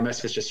like most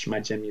of it's just my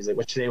gym music.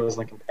 Which today was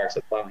Linkin Park, so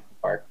it's a lot of Linkin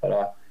Park.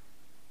 But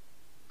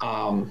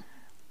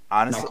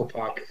honestly, Knuckle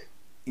Puck.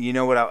 You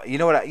know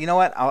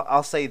what?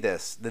 I'll say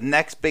this: the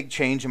next big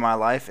change in my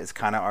life is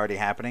kind of already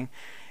happening.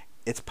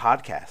 It's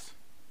podcasts.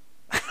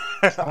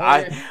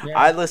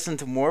 I listen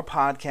to more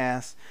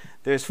podcasts.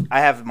 I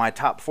have my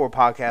top 4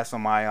 podcasts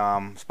on my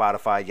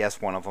Spotify.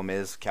 Yes, one of them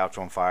is Couch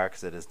on Fire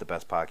because it is the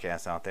best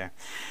podcast out there.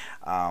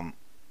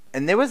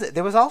 And there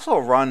was also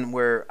a run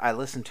where I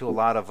listened to a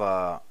lot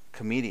of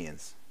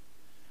comedians,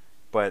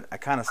 but I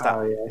kind of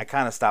stopped. I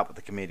kind of stopped with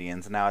the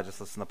comedians, and now I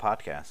just listen to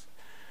podcasts.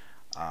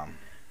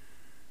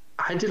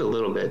 I did a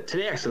little bit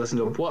today. Actually,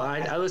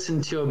 I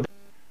listened to a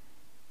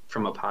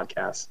from a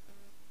podcast.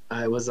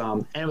 It was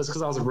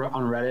because I was on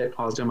Reddit.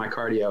 I was doing my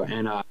cardio,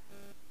 and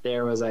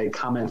there was a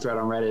comment thread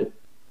on Reddit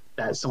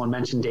that someone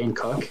mentioned Dane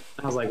Cook.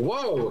 And I was like,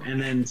 whoa!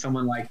 And then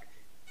someone linked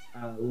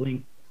a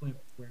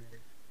clip where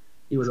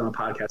he was on a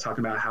podcast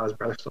talking about how his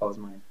brother stole his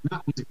money.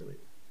 Not music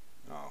related.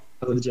 Oh.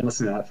 I was at the gym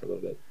listening to that for a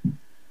little bit.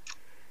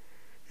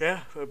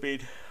 Yeah, I mean,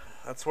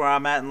 that's where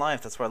I'm at in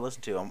life. That's where I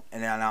listen to.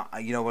 And now,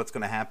 you know what's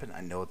going to happen?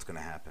 I know what's going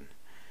to happen.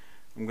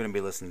 I'm going to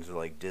be listening to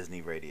like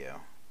Disney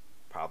radio,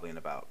 probably in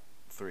about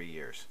 3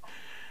 years,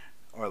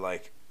 or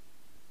like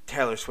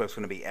Taylor Swift's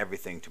going to be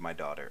everything to my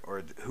daughter.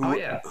 Or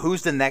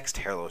who's the next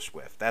Taylor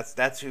Swift?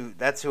 That's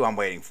who I'm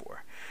waiting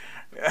for.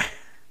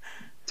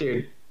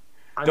 Dude,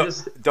 my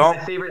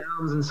favorite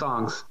albums and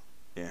songs.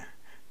 Yeah,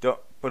 don't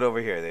put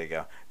over here. There you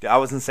go. I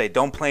was gonna say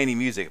don't play any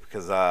music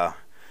because I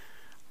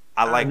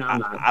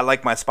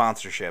like my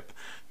sponsorship.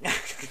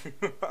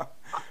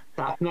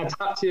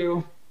 top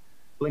 2,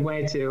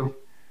 Blink-182,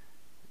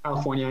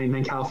 California, and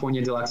then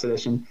California Deluxe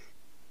Edition.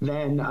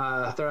 Then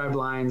Third Eye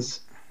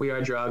Blind's We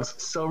Are Drugs,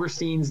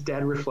 Silverstein's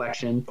Dead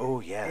Reflection.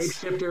 Oh yes. Egg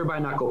Shifter by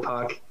Knuckle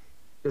Puck,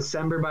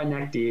 December by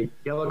Neck Deep,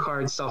 Yellow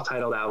Card's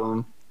self-titled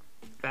album,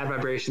 Bad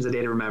Vibrations: A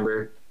Day to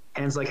Remember,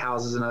 Hands Like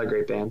Houses, another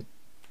great band,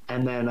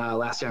 and then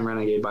Last Young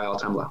Renegade by All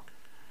Time Low.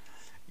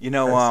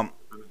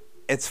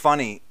 It's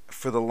funny.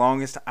 For the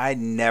longest, I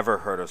never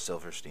heard of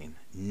Silverstein,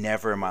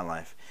 never in my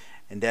life,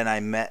 and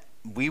then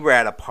we were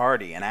at a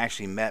party, and I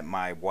actually met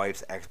my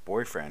wife's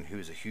ex-boyfriend,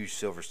 who's a huge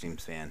Silverstein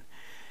fan,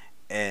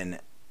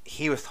 and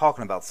he was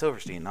talking about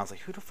Silverstein, and I was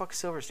like, "Who the fuck is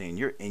Silverstein?"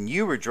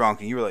 You were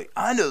drunk, and you were like,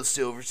 "I know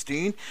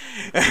Silverstein,"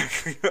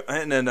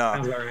 and then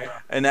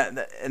and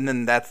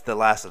then that's the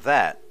last of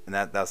that, and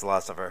that's the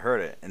last I've ever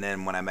heard it. And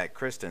then when I met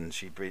Kristen,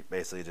 she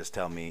basically just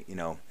told me,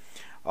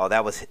 oh,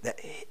 that was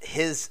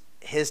his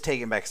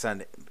Taking Back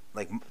Sunday.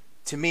 Like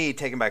to me,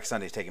 Taking Back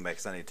Sunday is Taking Back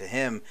Sunday. To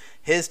him,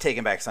 his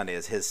Taking Back Sunday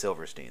is his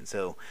Silverstein.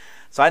 So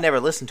I never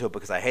listened to it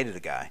because I hated the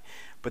guy.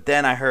 But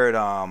then I heard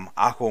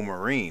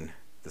Aquamarine,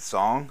 the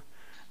song.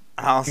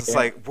 And I was just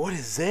like, what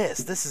is this?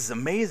 This is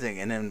amazing.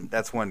 And then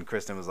that's when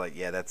Kristen was like,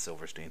 yeah, that's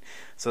Silverstein.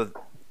 So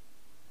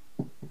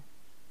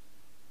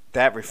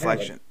that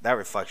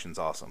reflection's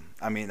awesome.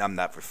 I mean,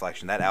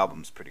 that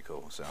album's pretty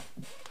cool. So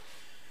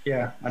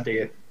yeah, I dig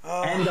it.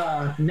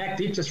 And Neck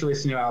Deep just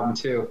released a new album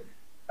too.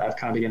 I've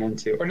kind of been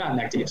into, or not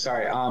Neck Deep,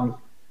 sorry. Sum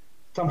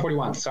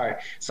 41, sorry.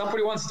 Sum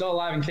 41's still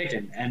alive and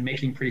kicking and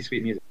making pretty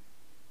sweet music.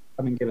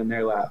 I've been giving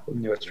their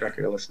newest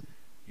record a listen.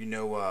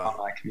 On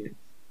my community.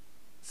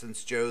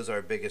 Since Joe's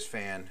our biggest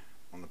fan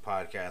on the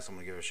podcast, I'm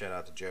going to give a shout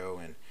out to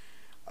Joe. And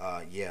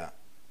yeah.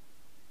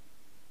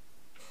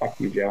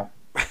 Fuck you, Joe.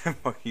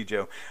 Fuck you,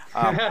 Joe.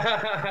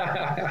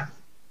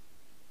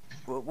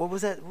 What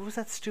was that? What was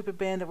that stupid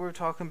band that we were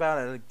talking about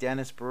at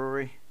Dennis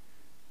Brewery?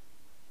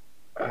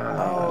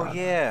 Oh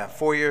yeah,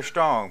 4 Year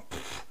Strong.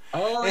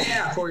 Oh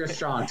yeah, 4 Year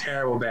Strong.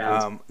 Terrible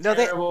band.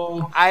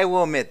 Terrible. I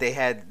will admit they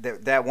had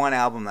that one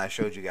album that I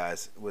showed you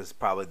guys was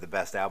probably the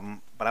best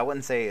album, but I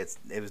wouldn't say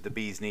it was the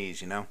bee's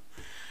knees.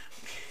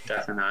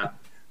 Definitely not.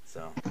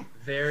 So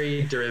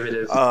very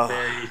derivative,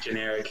 very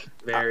generic,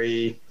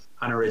 very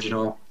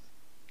unoriginal,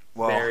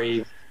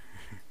 very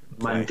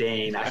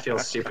mundane. I feel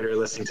stupider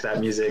listening to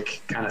that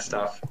music kind of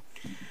stuff.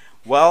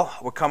 Well,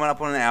 we're coming up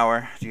on an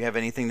hour. Do you have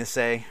anything to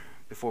say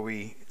before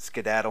we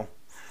skedaddle?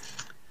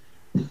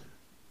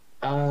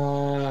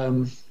 I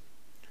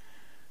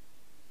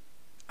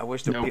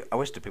wish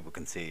the people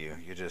can see you.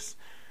 You're just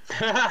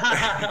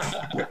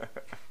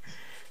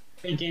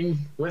thinking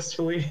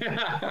wistfully.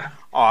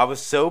 I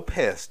was so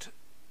pissed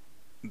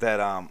that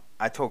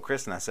I told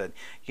Kristen, I said,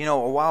 a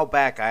while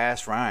back I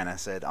asked Ryan, I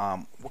said,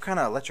 what kind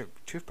of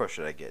electric toothbrush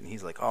should I get? And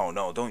he's like, oh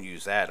no, don't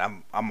use that.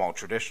 I'm all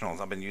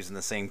traditional. I've been using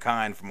the same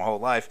kind for my whole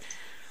life.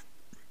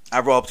 I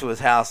roll up to his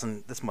house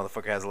and this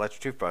motherfucker has an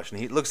electric toothbrush, and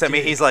he looks at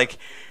me. He's like,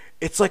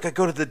 it's like I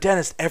go to the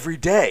dentist every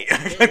day.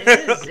 It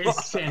is.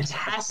 It's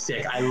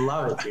fantastic. I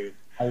love it, dude.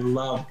 I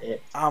love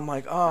it. I'm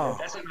like, oh.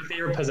 That's like my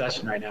favorite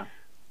possession right now.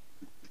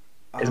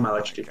 Is my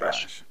electric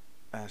toothbrush.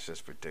 That's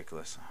just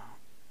ridiculous.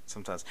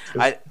 sometimes.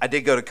 I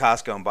did go to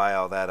Costco and buy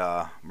all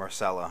that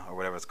Marcella or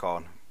whatever it's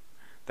called.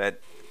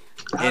 That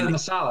The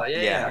masala,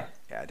 yeah.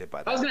 I did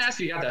buy that. I was gonna ask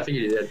you got that. I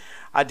figured you did.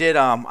 I did.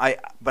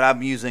 But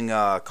I'm using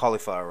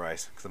cauliflower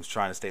rice because I'm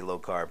trying to stay low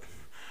carb.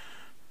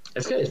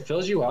 It's good. It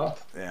fills you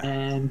up, Yeah.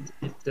 and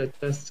it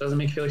just doesn't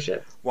make you feel like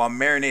shit. Well, I'm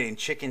marinating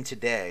chicken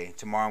today.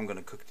 Tomorrow I'm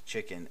gonna cook the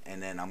chicken,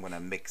 and then I'm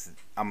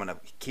gonna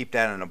keep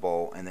that in a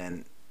bowl, and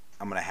then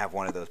I'm gonna have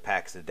one of those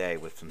packs a day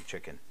with some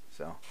chicken.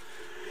 So.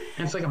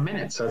 And it's like a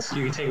minute, so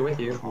you can take it with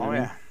you. Oh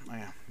yeah.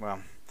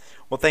 Well,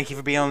 thank you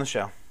for being on the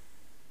show.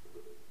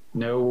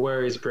 No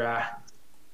worries, brah.